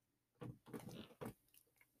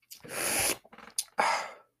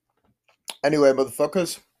 Anyway,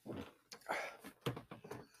 motherfuckers.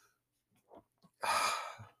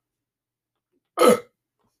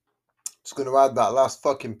 Just gonna add that last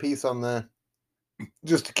fucking piece on there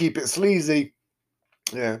just to keep it sleazy.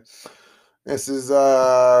 Yeah. This is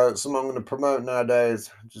something I'm gonna promote nowadays,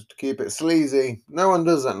 just to keep it sleazy. No one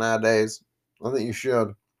does that nowadays. I think you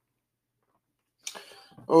should.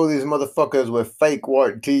 All these motherfuckers with fake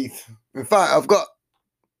white teeth. In fact, I've got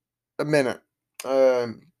a minute.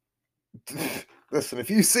 Listen, if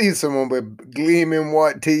you see someone with gleaming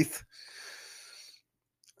white teeth,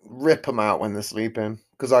 rip them out when they're sleeping,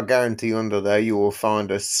 because I guarantee under there you will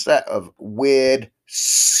find a set of weird,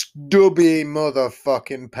 stubby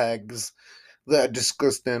motherfucking pegs that are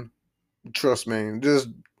disgusting. Trust me. Just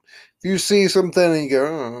if you see something and you go,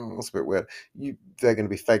 oh, that's a bit weird, they're gonna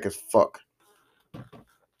be fake as fuck.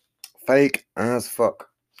 Fake as fuck.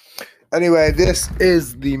 Anyway, this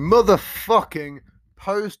is the motherfucking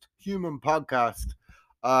Posthuman Podcast.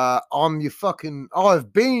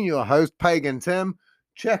 I've been your host, Pagan Tim.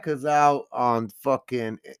 Check us out on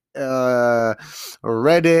fucking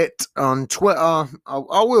Reddit, on Twitter. I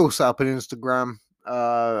will set up an Instagram.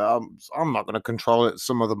 I'm not gonna control it.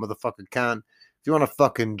 Some other motherfucker can. If you want a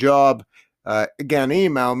fucking job, again,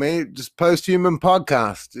 email me. Just Posthuman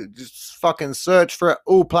Podcast. Just fucking search for it.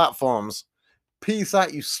 All platforms. Peace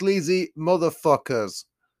out, you sleazy motherfuckers.